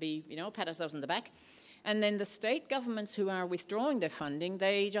hands and pat ourselves on the back. And then the state governments who are withdrawing their funding,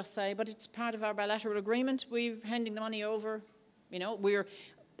 they just say, but it's part of our bilateral agreement, we're handing the money over,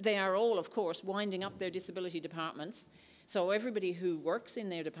 they are all, of course, winding up their disability departments. So everybody who works in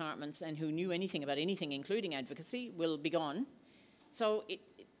their departments and who knew anything about anything, including advocacy, will be gone. So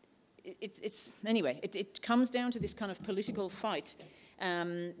it comes down to this kind of political fight,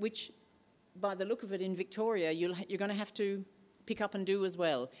 which, by the look of it in Victoria, you're going to have to pick up and do as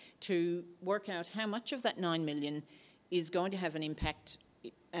well, to work out how much of that 9 million is going to have an impact,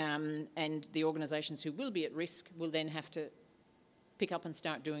 and the organisations who will be at risk will then have to pick up and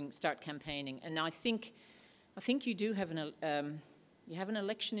start campaigning. And I think you do have an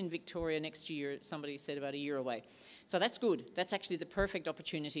election in Victoria next year, somebody said about a year away. So that's good. That's actually the perfect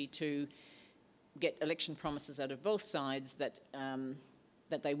opportunity to get election promises out of both sides that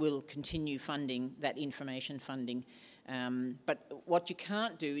they will continue funding that information funding. But what you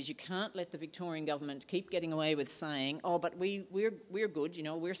can't do is you can't let the Victorian government keep getting away with saying, oh, but we're good,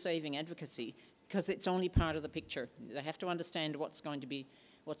 we're saving advocacy, because it's only part of the picture. They have to understand what's going to be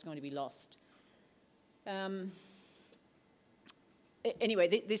lost.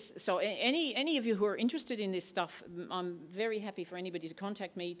 Anyway, so any of you who are interested in this stuff, I'm very happy for anybody to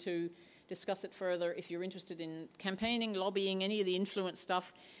contact me to discuss it further. If you're interested in campaigning, lobbying, any of the influence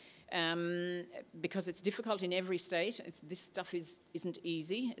stuff, because it's difficult in every state. This stuff isn't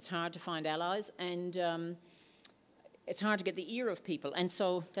easy. It's hard to find allies, and it's hard to get the ear of people. And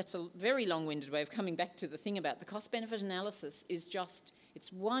so that's a very long-winded way of coming back to the thing about the cost-benefit analysis.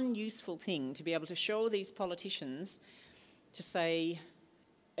 It's one useful thing to be able to show these politicians to say,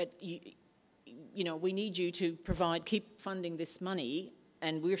 we need you to keep funding this money,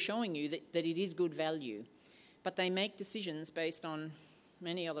 and we're showing you that it is good value. But they make decisions based on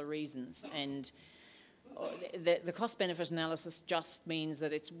many other reasons, and the cost-benefit analysis just means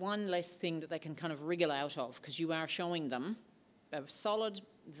that it's one less thing that they can kind of wriggle out of, because you are showing them solid,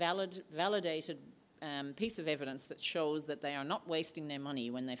 validated piece of evidence that shows that they are not wasting their money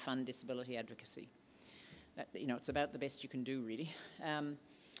when they fund disability advocacy. It's about the best you can do, really.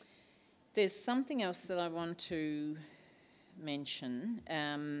 There's something else that I want to mention,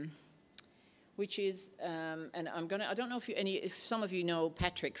 which is, and I don't know if some of you know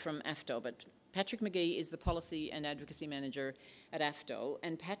Patrick from AFTO, but Patrick McGee is the Policy and Advocacy Manager at AFTO,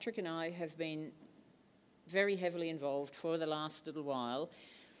 and Patrick and I have been very heavily involved for the last little while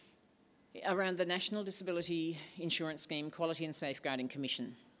around the National Disability Insurance Scheme Quality and Safeguarding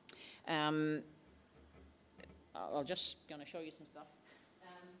Commission. I'm just going to show you some stuff.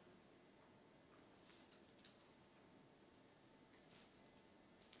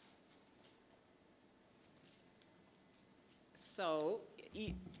 So,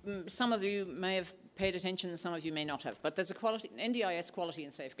 some of you may have paid attention, some of you may not have, but there's an NDIS Quality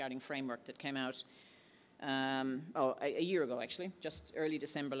and Safeguarding Framework that came out a year ago, actually, just early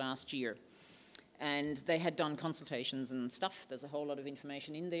December last year. And they had done consultations and stuff. There's a whole lot of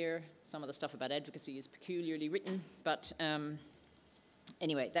information in there. Some of the stuff about advocacy is peculiarly written, but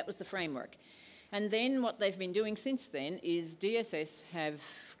anyway, that was the framework. And then what they've been doing since then is DSS have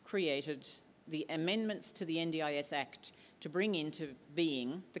created the amendments to the NDIS Act to bring into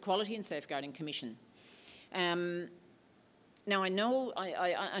being the Quality and Safeguarding Commission. Now, I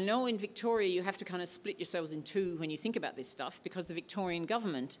know in Victoria you have to kind of split yourselves in two when you think about this stuff, because the Victorian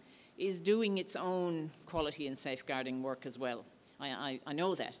government is doing its own quality and safeguarding work as well. I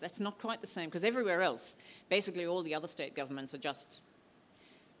know that. That's not quite the same, because everywhere else, basically all the other state governments are just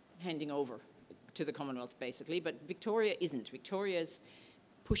handing over to the Commonwealth, basically, but Victoria isn't. Victoria's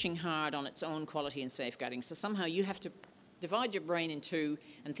pushing hard on its own quality and safeguarding, so somehow you have to divide your brain in two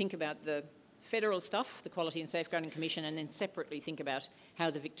and think about the federal stuff, the Quality and Safeguarding Commission, and then separately think about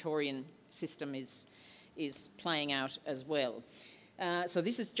how the Victorian system is playing out as well. So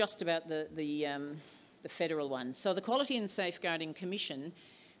this is just about the federal one. So the Quality and Safeguarding Commission,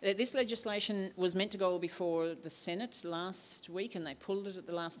 this legislation was meant to go before the Senate last week, and they pulled it at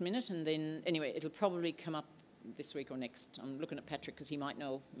the last minute, and then, anyway, it'll probably come up this week or next. I'm looking at Patrick because he might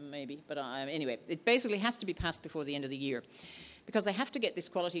know, maybe. But anyway, it basically has to be passed before the end of the year, because they have to get this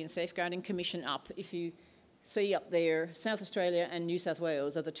Quality and Safeguarding Commission up. If you see up there, South Australia and New South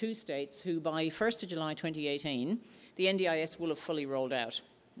Wales are the two states who, by 1st of July 2018, the NDIS will have fully rolled out.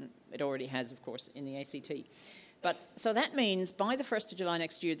 It already has, of course, in the ACT. But so that means by the 1st of July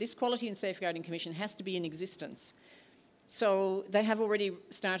next year, this Quality and Safeguarding Commission has to be in existence. So they have already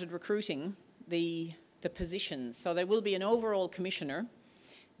started recruiting the positions. So there will be an overall commissioner,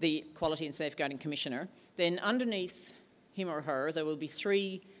 the Quality and Safeguarding Commissioner. Then underneath him or her, there will be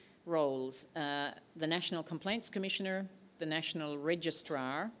three roles: the National Complaints Commissioner, the National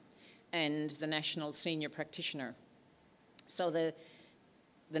Registrar, and the National Senior Practitioner. So the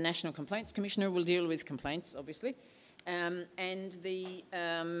National Complaints Commissioner will deal with complaints, obviously, and the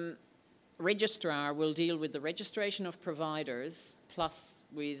Registrar will deal with the registration of providers plus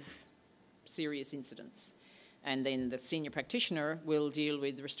with serious incidents. And then the Senior Practitioner will deal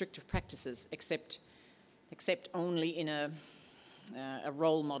with restrictive practices, except only in a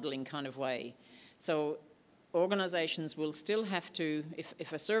role modelling kind of way. So organisations will still have to,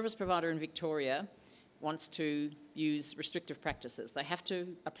 if a service provider in Victoria wants to use restrictive practices, they have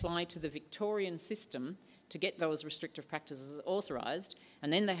to apply to the Victorian system to get those restrictive practices authorised,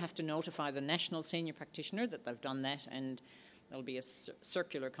 and then they have to notify the National Senior Practitioner that they've done that, and there'll be a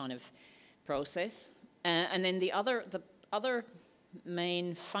circular kind of process. And then the other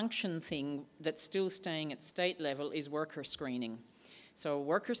main function thing that's still staying at state level is worker screening. So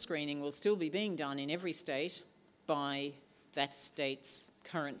worker screening will still be being done in every state by that state's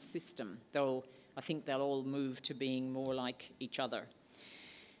current system, though I think they'll all move to being more like each other.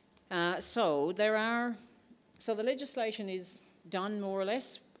 So the legislation is done more or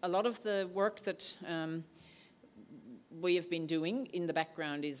less. A lot of the work that we have been doing in the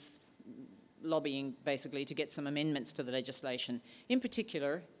background is lobbying, basically, to get some amendments to the legislation, in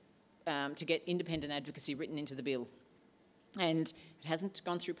particular to get independent advocacy written into the bill. And it hasn't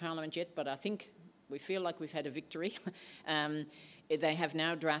gone through Parliament yet, but I think we feel like we've had a victory. They have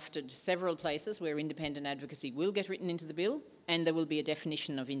now drafted several places where independent advocacy will get written into the bill, and there will be a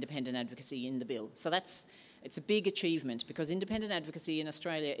definition of independent advocacy in the bill. So it's a big achievement, because independent advocacy in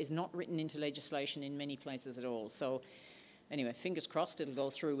Australia is not written into legislation in many places at all. So anyway, fingers crossed it'll go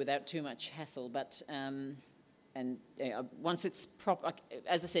through without too much hassle. But once it's proper,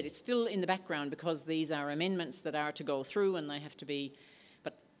 as I said, it's still in the background because these are amendments that are to go through, and they have to be,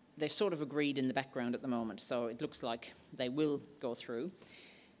 but they're sort of agreed in the background at the moment. So it looks like they will go through.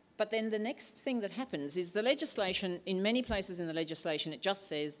 But then the next thing that happens is the legislation, in many places in the legislation, it just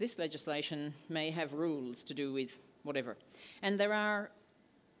says this legislation may have rules to do with whatever. And there are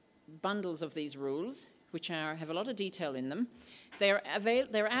bundles of these rules which have a lot of detail in them. They're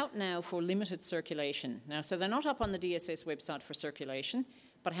out now for limited circulation. Now, so they're not up on the DSS website for circulation,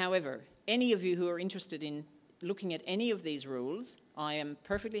 but however, any of you who are interested in looking at any of these rules, I am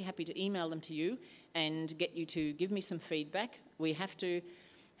perfectly happy to email them to you and get you to give me some feedback. We have to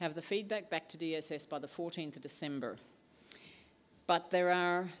have the feedback back to DSS by the 14th of December. But there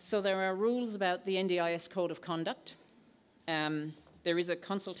are rules about the NDIS Code of Conduct. There is a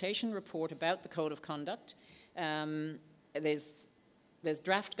consultation report about the Code of Conduct. There's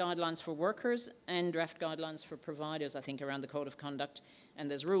draft guidelines for workers and draft guidelines for providers, I think, around the Code of Conduct, and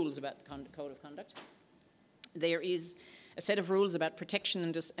there's rules about the Code of Conduct. There is a set of rules about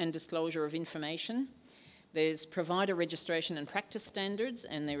protection and disclosure of information. There's provider registration and practice standards,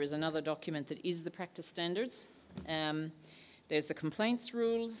 and there is another document that is the practice standards. There's the complaints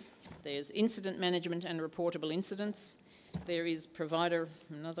rules. There's incident management and reportable incidents. There is provider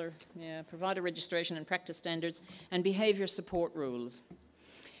registration and practice standards, and behaviour support rules.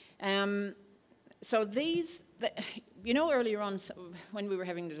 So these, earlier on, when we were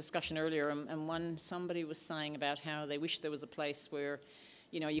having the discussion earlier, and somebody was saying about how they wish there was a place where,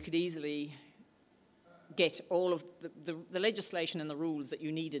 you could easily get all of the legislation and the rules that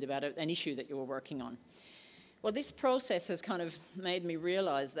you needed about an issue that you were working on. Well, this process has kind of made me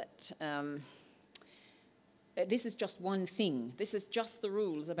realise that this is just one thing. This is just the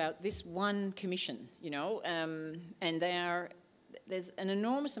rules about this one commission, and there's an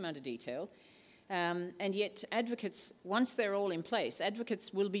enormous amount of detail. And yet advocates, once they're all in place,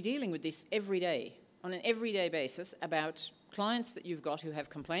 advocates will be dealing with this every day, on an everyday basis, about clients that you've got who have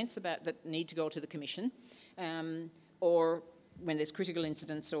complaints about that need to go to the commission, or when there's critical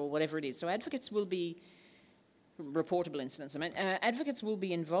incidents or whatever it is. So advocates will be, reportable incidents, advocates will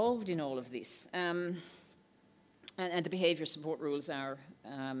be involved in all of this. And the behaviour support rules are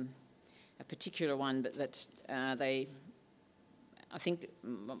a particular one, but that I think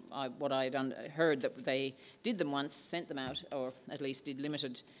what I had heard that they did them once, sent them out, or at least did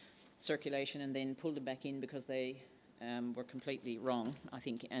limited circulation and then pulled them back in because they were completely wrong, I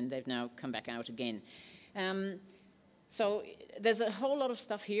think, and they've now come back out again. So there's a whole lot of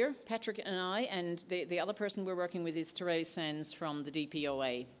stuff here. Patrick and I, and the other person we're working with is Therese Sands from the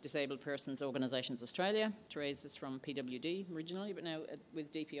DPOA, Disabled Persons Organisations Australia. Therese is from PWD originally, but now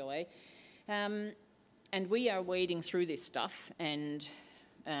with DPOA. And we are wading through this stuff, and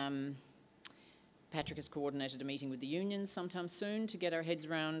Patrick has coordinated a meeting with the unions sometime soon to get our heads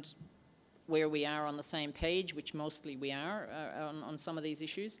around where we are on the same page, which mostly we are on some of these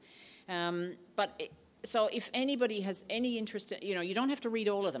issues. So if anybody has any interest, you don't have to read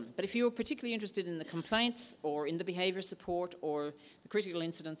all of them, but if you're particularly interested in the complaints or in the behaviour support or the critical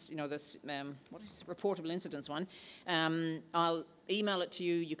incidents, this, what is reportable incidents one, I'll email it to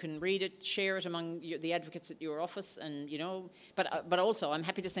you. You can read it, share it among the advocates at your office, and, but also I'm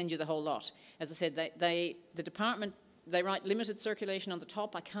happy to send you the whole lot. As I said, the department, they write limited circulation on the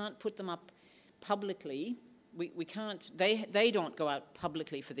top. I can't put them up publicly. We can't, they don't go out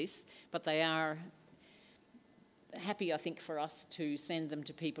publicly for this, but they are happy, I think, for us to send them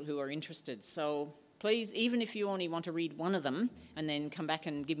to people who are interested. So please, even if you only want to read one of them and then come back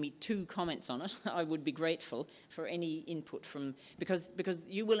and give me 2 comments on it, I would be grateful for any input from, because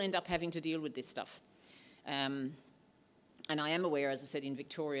you will end up having to deal with this stuff. And I am aware, as I said, in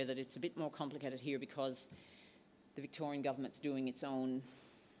Victoria, that it's a bit more complicated here because the Victorian government's doing its own,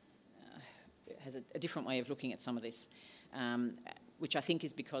 has a different way of looking at some of this, which I think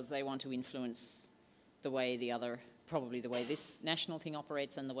is because they want to influence the way probably the way this national thing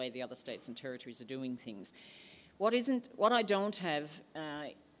operates and the way the other states and territories are doing things. What I don't have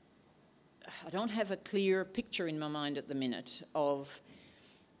a clear picture in my mind at the minute of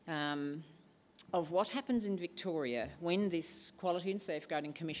what happens in Victoria when this Quality and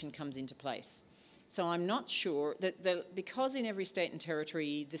Safeguarding Commission comes into place. So I'm not sure that because in every state and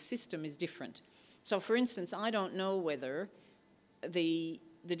territory the system is different. So for instance, I don't know whether the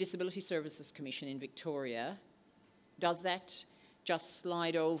Disability Services Commission in Victoria, does that just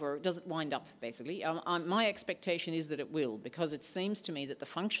slide over, does it wind up, basically? My expectation is that it will, because it seems to me that the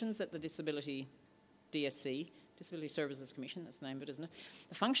functions that the Disability DSC, Disability Services Commission, that's the name of it, isn't it?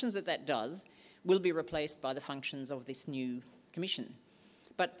 The functions that does will be replaced by the functions of this new commission.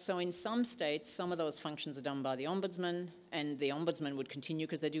 But so in some states, some of those functions are done by the Ombudsman, and the Ombudsman would continue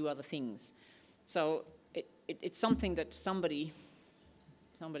because they do other things. So it's something that somebody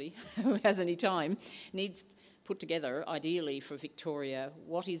who has any time needs put together, ideally for Victoria,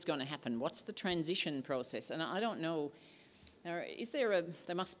 what is going to happen, what's the transition process. And I don't know, is there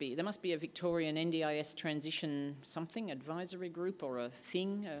must be a Victorian NDIS transition something, advisory group or a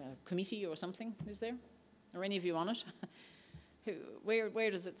thing, a committee or something, is there? Are any of you on it?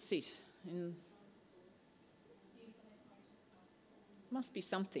 Where does it sit? Must be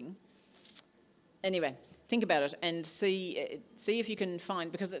something. Anyway, think about it and see if you can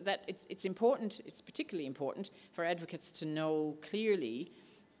find, because it's important, it's particularly important for advocates to know clearly,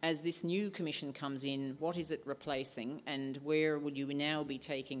 as this new commission comes in, what is it replacing and where would you now be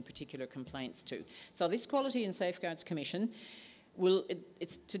taking particular complaints to. So this Quality and Safeguards Commission,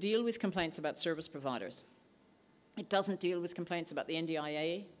 it's to deal with complaints about service providers. It doesn't deal with complaints about the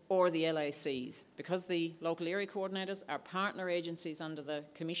NDIA or the LACs. Because the local area coordinators are partner agencies under the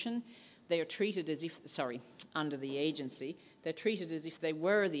commission, they are treated as if, under the agency, they're treated as if they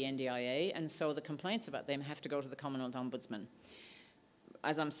were the NDIA, and so the complaints about them have to go to the Commonwealth Ombudsman.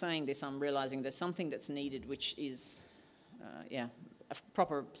 As I'm saying this, I'm realising there's something that's needed, which is,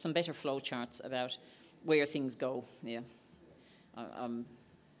 some better flow charts about where things go,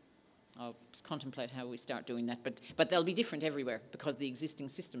 I'll contemplate how we start doing that, but they'll be different everywhere because the existing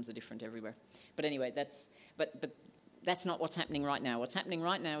systems are different everywhere. But anyway, that's not what's happening right now. What's happening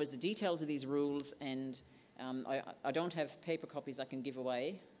right now is the details of these rules, and I don't have paper copies I can give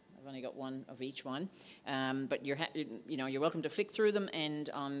away. I've only got one of each one, but you're welcome to flick through them, and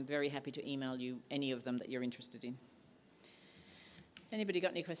I'm very happy to email you any of them that you're interested in. Anybody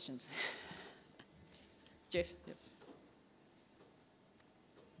got any questions? Jeff? Yep.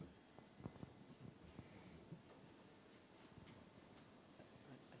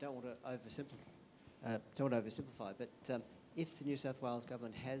 I don't want to oversimplify, but if the New South Wales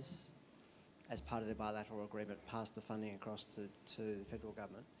government has, as part of their bilateral agreement, passed the funding across to the federal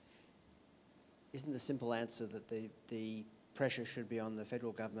government, isn't the simple answer that the pressure should be on the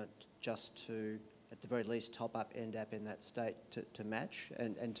federal government just to, at the very least, top up NDAP in that state to match,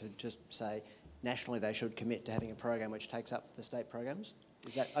 and to just say nationally they should commit to having a program which takes up the state programs?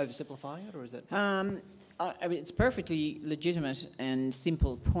 Is that oversimplifying it, or is it? I mean, it's a perfectly legitimate and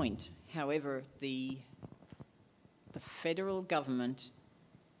simple point. However, the federal government,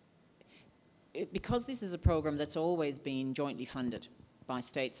 because this is a program that's always been jointly funded by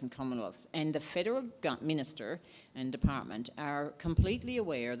states and commonwealths, and the federal minister and department are completely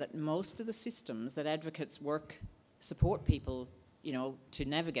aware that most of the systems that advocates support people, to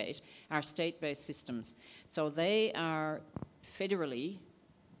navigate are state-based systems. So they are federally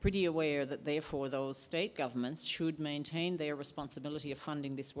pretty aware that therefore those state governments should maintain their responsibility of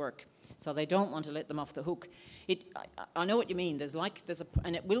funding this work. So they don't want to let them off the hook. I know what you mean.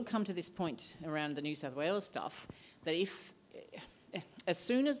 And it will come to this point around the New South Wales stuff, that as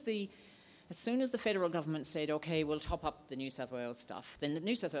soon as the federal government said, okay, we'll top up the New South Wales stuff, then the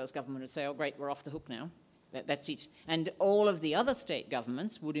New South Wales government would say, oh great, we're off the hook now. That's it. And all of the other state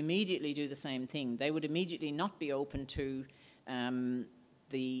governments would immediately do the same thing. They would immediately not be open to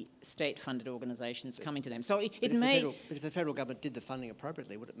the state-funded organisations coming to them. So but if the federal government did the funding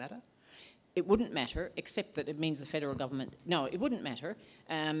appropriately, would it matter? It wouldn't matter, except that it means the federal government... No, it wouldn't matter.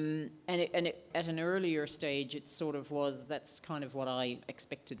 At an earlier stage, it sort of was... That's kind of what I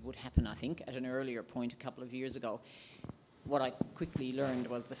expected would happen, I think, at an earlier point a couple of years ago. What I quickly learned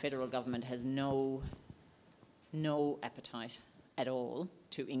was the federal government has no appetite at all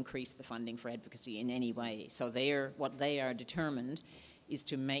to increase the funding for advocacy in any way. So what they are determined is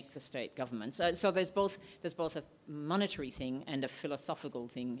to make the state governments. So there's both a monetary thing and a philosophical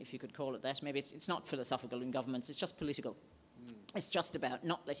thing, if you could call it that. Maybe it's not philosophical in governments, it's just political. It's just about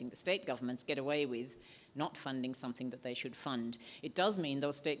not letting the state governments get away with not funding something that they should fund. It does mean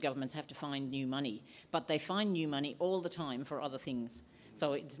those state governments have to find new money, but they find new money all the time for other things.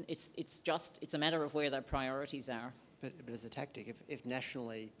 So it's a matter of where their priorities are. But as a tactic, if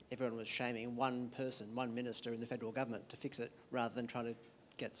nationally everyone was shaming one person, one minister in the federal government to fix it, rather than trying to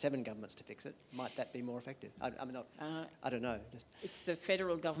get 7 governments to fix it, might that be more effective? I don't know. It's the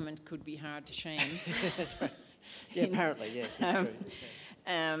federal government could be hard to shame. That's right. Yeah, apparently, yes, that's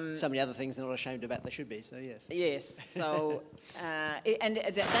true. So many other things they're not ashamed about, they should be, so yes. Yes, so,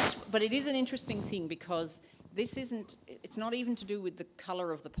 but it is an interesting thing, because it's not even to do with the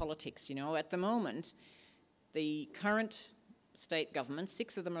colour of the politics, At the moment, the current state governments,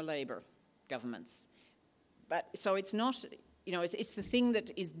 6 of them are Labor governments. So it's not, it's the thing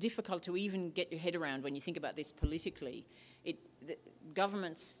that is difficult to even get your head around when you think about this politically. The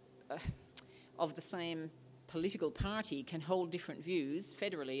governments of the same political party can hold different views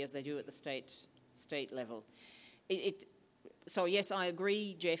federally as they do at the state level. so yes, I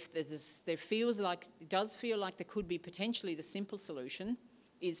agree, Jeff, that it does feel like there could be potentially the simple solution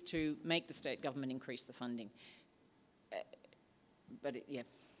is to make the state government increase the funding. Yeah.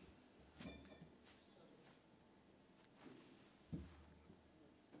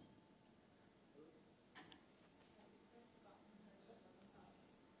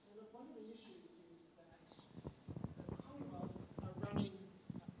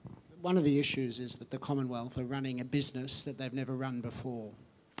 One of the issues is that the Commonwealth are running a business that they've never run before.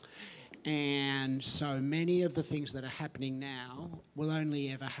 And so many of the things that are happening now will only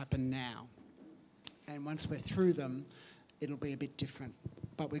ever happen now. And once we're through them, it'll be a bit different.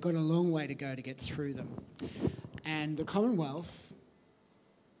 But we've got a long way to go to get through them. And the Commonwealth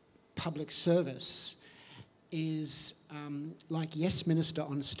public service is like Yes Minister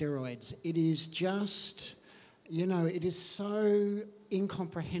on steroids. It is just, you know, it is so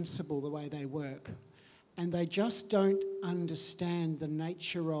incomprehensible the way they work, and they just don't understand the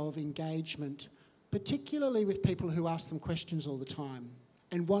nature of engagement, particularly with people who ask them questions all the time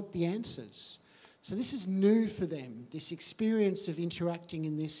and want the answers. So this is new for them, this experience of interacting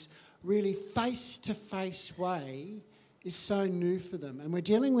in this really face-to-face way is so new for them. And we're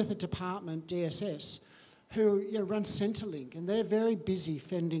dealing with a department, DSS, who runs Centrelink, and they're very busy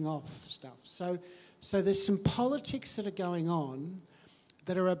fending off stuff. So there's some politics that are going on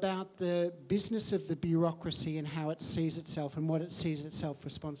that are about the business of the bureaucracy and how it sees itself and what it sees itself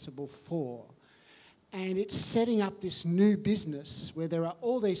responsible for. And it's setting up this new business where there are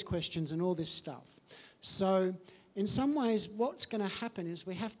all these questions and all this stuff. So in some ways, what's going to happen is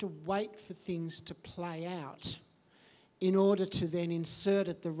we have to wait for things to play out in order to then insert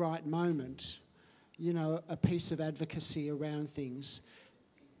at the right moment, you know, a piece of advocacy around things.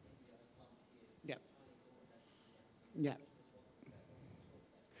 Yeah. Yeah.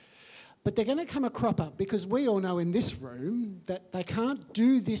 But they're going to come a cropper because we all know in this room that they can't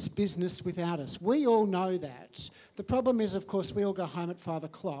do this business without us. We all know that. The problem is, of course, we all go home at 5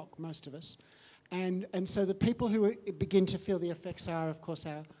 o'clock, most of us. And so the people who begin to feel the effects are, of course,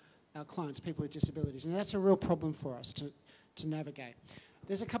 our clients, people with disabilities. And that's a real problem for us to navigate.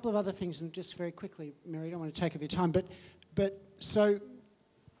 There's a couple of other things, and just very quickly, Mary, I don't want to take up your time,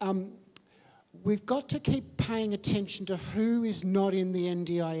 we've got to keep paying attention to who is not in the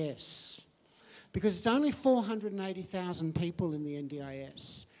NDIS, because it's only 480,000 people in the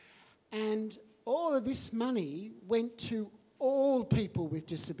NDIS. And all of this money went to all people with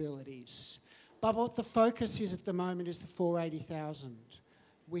disabilities. But what the focus is at the moment is the 480,000.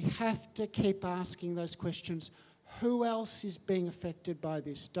 We have to keep asking those questions. Who else is being affected by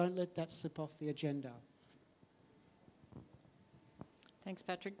this? Don't let that slip off the agenda. Thanks,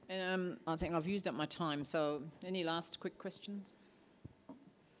 Patrick. I think I've used up my time, so any last quick questions?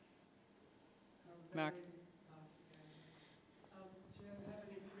 Mark?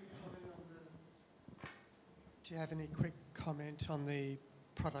 Do you have any quick comment on the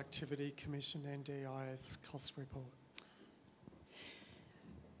Productivity Commission NDIS cost report?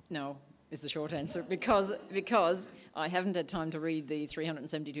 No, is the short answer, because I haven't had time to read the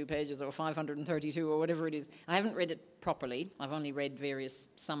 372 pages or 532 or whatever it is. I haven't read it properly. I've only read various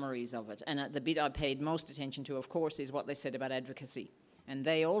summaries of it. And the bit I paid most attention to, of course, is what they said about advocacy. And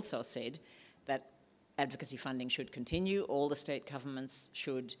they also said that advocacy funding should continue. All the state governments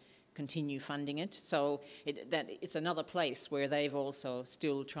should continue funding it. So it's another place where they've also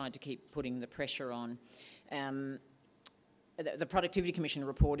still tried to keep putting the pressure on. The Productivity Commission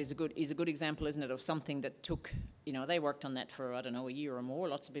report is a good example, isn't it, of something that took, you know, they worked on that for, I don't know, a year or more.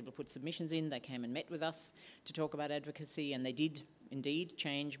 Lots of people put submissions in. They came and met with us to talk about advocacy, and they did indeed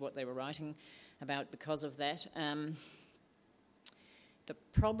change what they were writing about because of that. The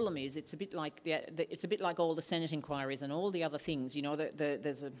problem is it's a bit like all the Senate inquiries and all the other things. You know,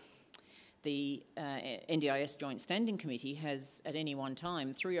 the NDIS Joint Standing Committee has at any one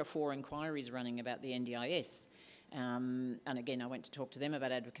time 3 or 4 inquiries running about the NDIS. And again, I went to talk to them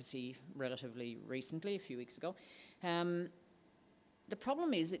about advocacy relatively recently, a few weeks ago. The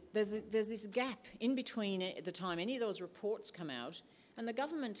problem is there's this gap in between the time any of those reports come out and the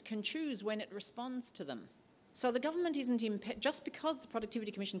government can choose when it responds to them. So the government isn't just because the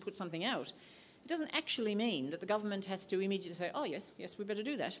Productivity Commission put something out, it doesn't actually mean that the government has to immediately say, oh yes, we better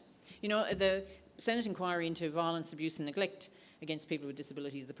do that. You know, the Senate inquiry into violence, abuse and neglect against people with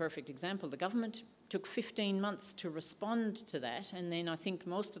disabilities is the perfect example. The government took 15 months to respond to that, and then I think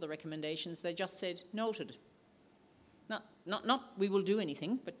most of the recommendations, they just said, noted. Not we will do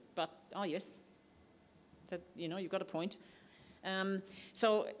anything, but oh yes, that, you know, you've got a point.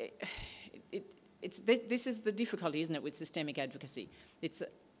 So this is the difficulty, isn't it, with systemic advocacy. It's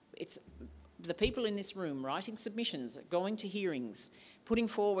the people in this room writing submissions, going to hearings, putting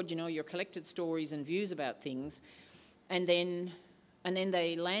forward, you know, your collected stories and views about things, and then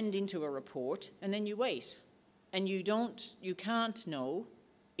they land into a report, and then you wait. And you can't know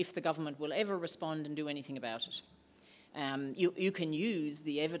if the government will ever respond and do anything about it. You can use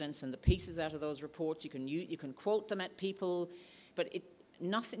the evidence and the pieces out of those reports, you can quote them at people, but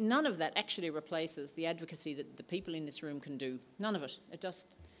none of that actually replaces the advocacy that the people in this room can do. None of it. It just...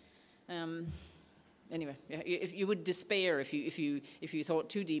 Anyway, if you would despair if you thought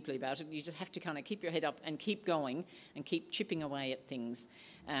too deeply about it. You just have to kind of keep your head up and keep going and keep chipping away at things,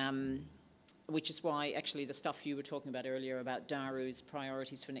 which is why actually the stuff you were talking about earlier about Daru's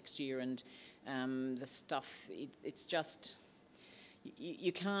priorities for next year and the stuff, it's just, what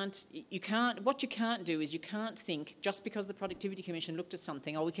you can't do is you can't think just because the Productivity Commission looked at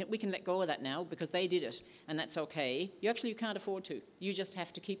something, oh, we can let go of that now because they did it and that's okay. You can't afford to. You just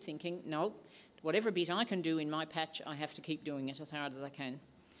have to keep thinking, no, whatever bit I can do in my patch, I have to keep doing it as hard as I can.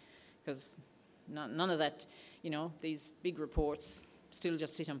 Because none of that, you know, these big reports still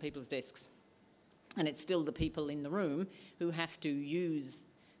just sit on people's desks. And it's still the people in the room who have to use,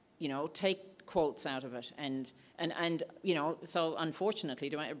 you know, take quotes out of it. And you know, so unfortunately,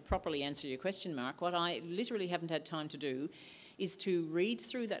 to properly answer your question, Mark, what I literally haven't had time to do is to read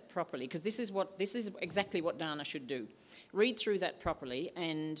through that properly, because this is exactly what Dana should do. Read through that properly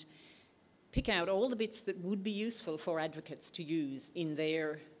and pick out all the bits that would be useful for advocates to use in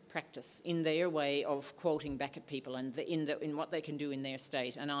their practice, in their way of quoting back at people and in what they can do in their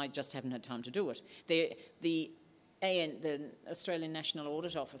state, and I just haven't had time to do it. The Australian National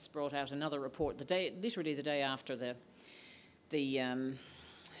Audit Office brought out another report literally the day after the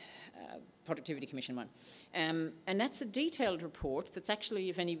Productivity Commission one. And that's a detailed report that's actually,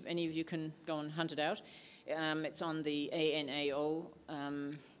 if any of you can go and hunt it out, it's on the ANAO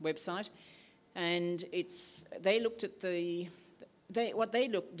website. And they looked at what they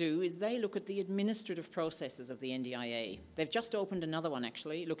do is they look at the administrative processes of the NDIA. They've just opened another one,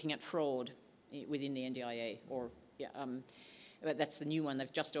 actually, looking at fraud within the NDIA, but that's the new one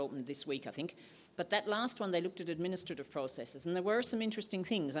they've just opened this week, I think. But that last one, they looked at administrative processes, and there were some interesting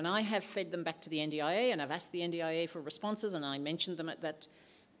things, and I have fed them back to the NDIA, and I've asked the NDIA for responses, and I mentioned them at that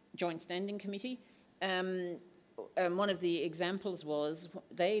Joint Standing Committee. One of the examples was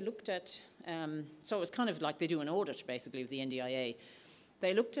they looked at, so it was kind of like they do an audit basically of the NDIA.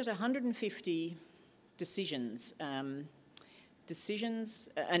 They looked at 150 decisions, and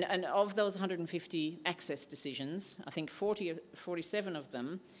of those 150 access decisions, I think 47 of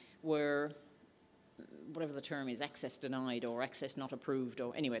them were, whatever the term is, access denied or access not approved,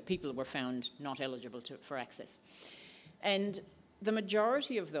 or anyway, people were found not eligible for access. And the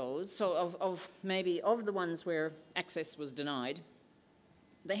majority of those, so of the ones where access was denied,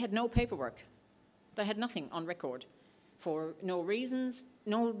 they had no paperwork. They had nothing on record for no reasons,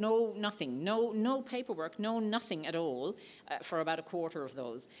 nothing, no paperwork, nothing at all for about a quarter of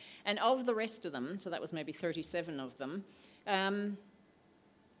those. And of the rest of them, so that was maybe 37 of them,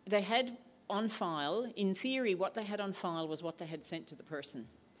 they had on file, in theory, what they had on file was what they had sent to the person.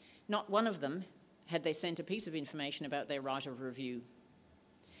 Not one of them had they sent a piece of information about their right of review.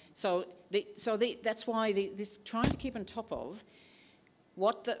 So that's why this trying to keep on top of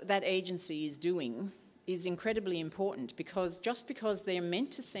what that agency is doing is incredibly important, because just because they're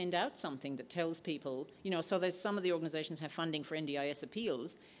meant to send out something that tells people, you know, so there's some of the organisations have funding for NDIS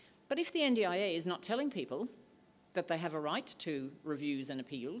appeals, but if the NDIA is not telling people that they have a right to reviews and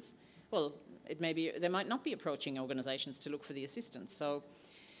appeals, well, they might not be approaching organisations to look for the assistance. So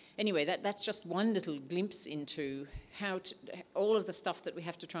anyway, that's just one little glimpse into all of the stuff that we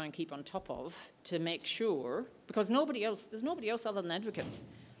have to try and keep on top of to make sure, because there's nobody else other than advocates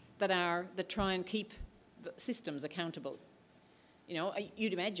that try and keep the systems accountable. You know,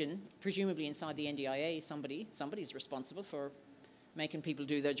 you'd imagine, presumably inside the NDIA, somebody's responsible for making people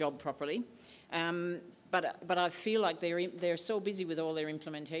do their job properly. But I feel like they're so busy with all their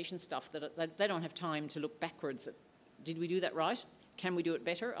implementation stuff that they don't have time to look backwards at, did we do that right? Can we do it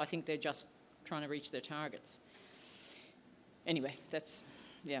better? I think they're just trying to reach their targets. Anyway,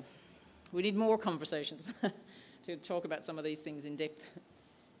 yeah. We need more conversations to talk about some of these things in depth.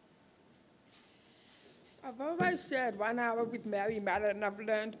 I've always said 1 hour with Mary Mallett, and I've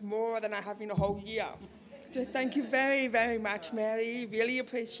learned more than I have in a whole year. So thank you very, very much, Mary. Really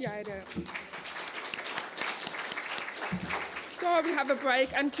appreciate it. So we have a break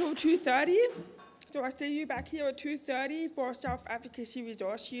until 2:30. So I'll see you back here at 2:30 for Self-Advocacy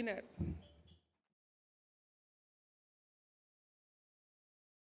Resource Unit.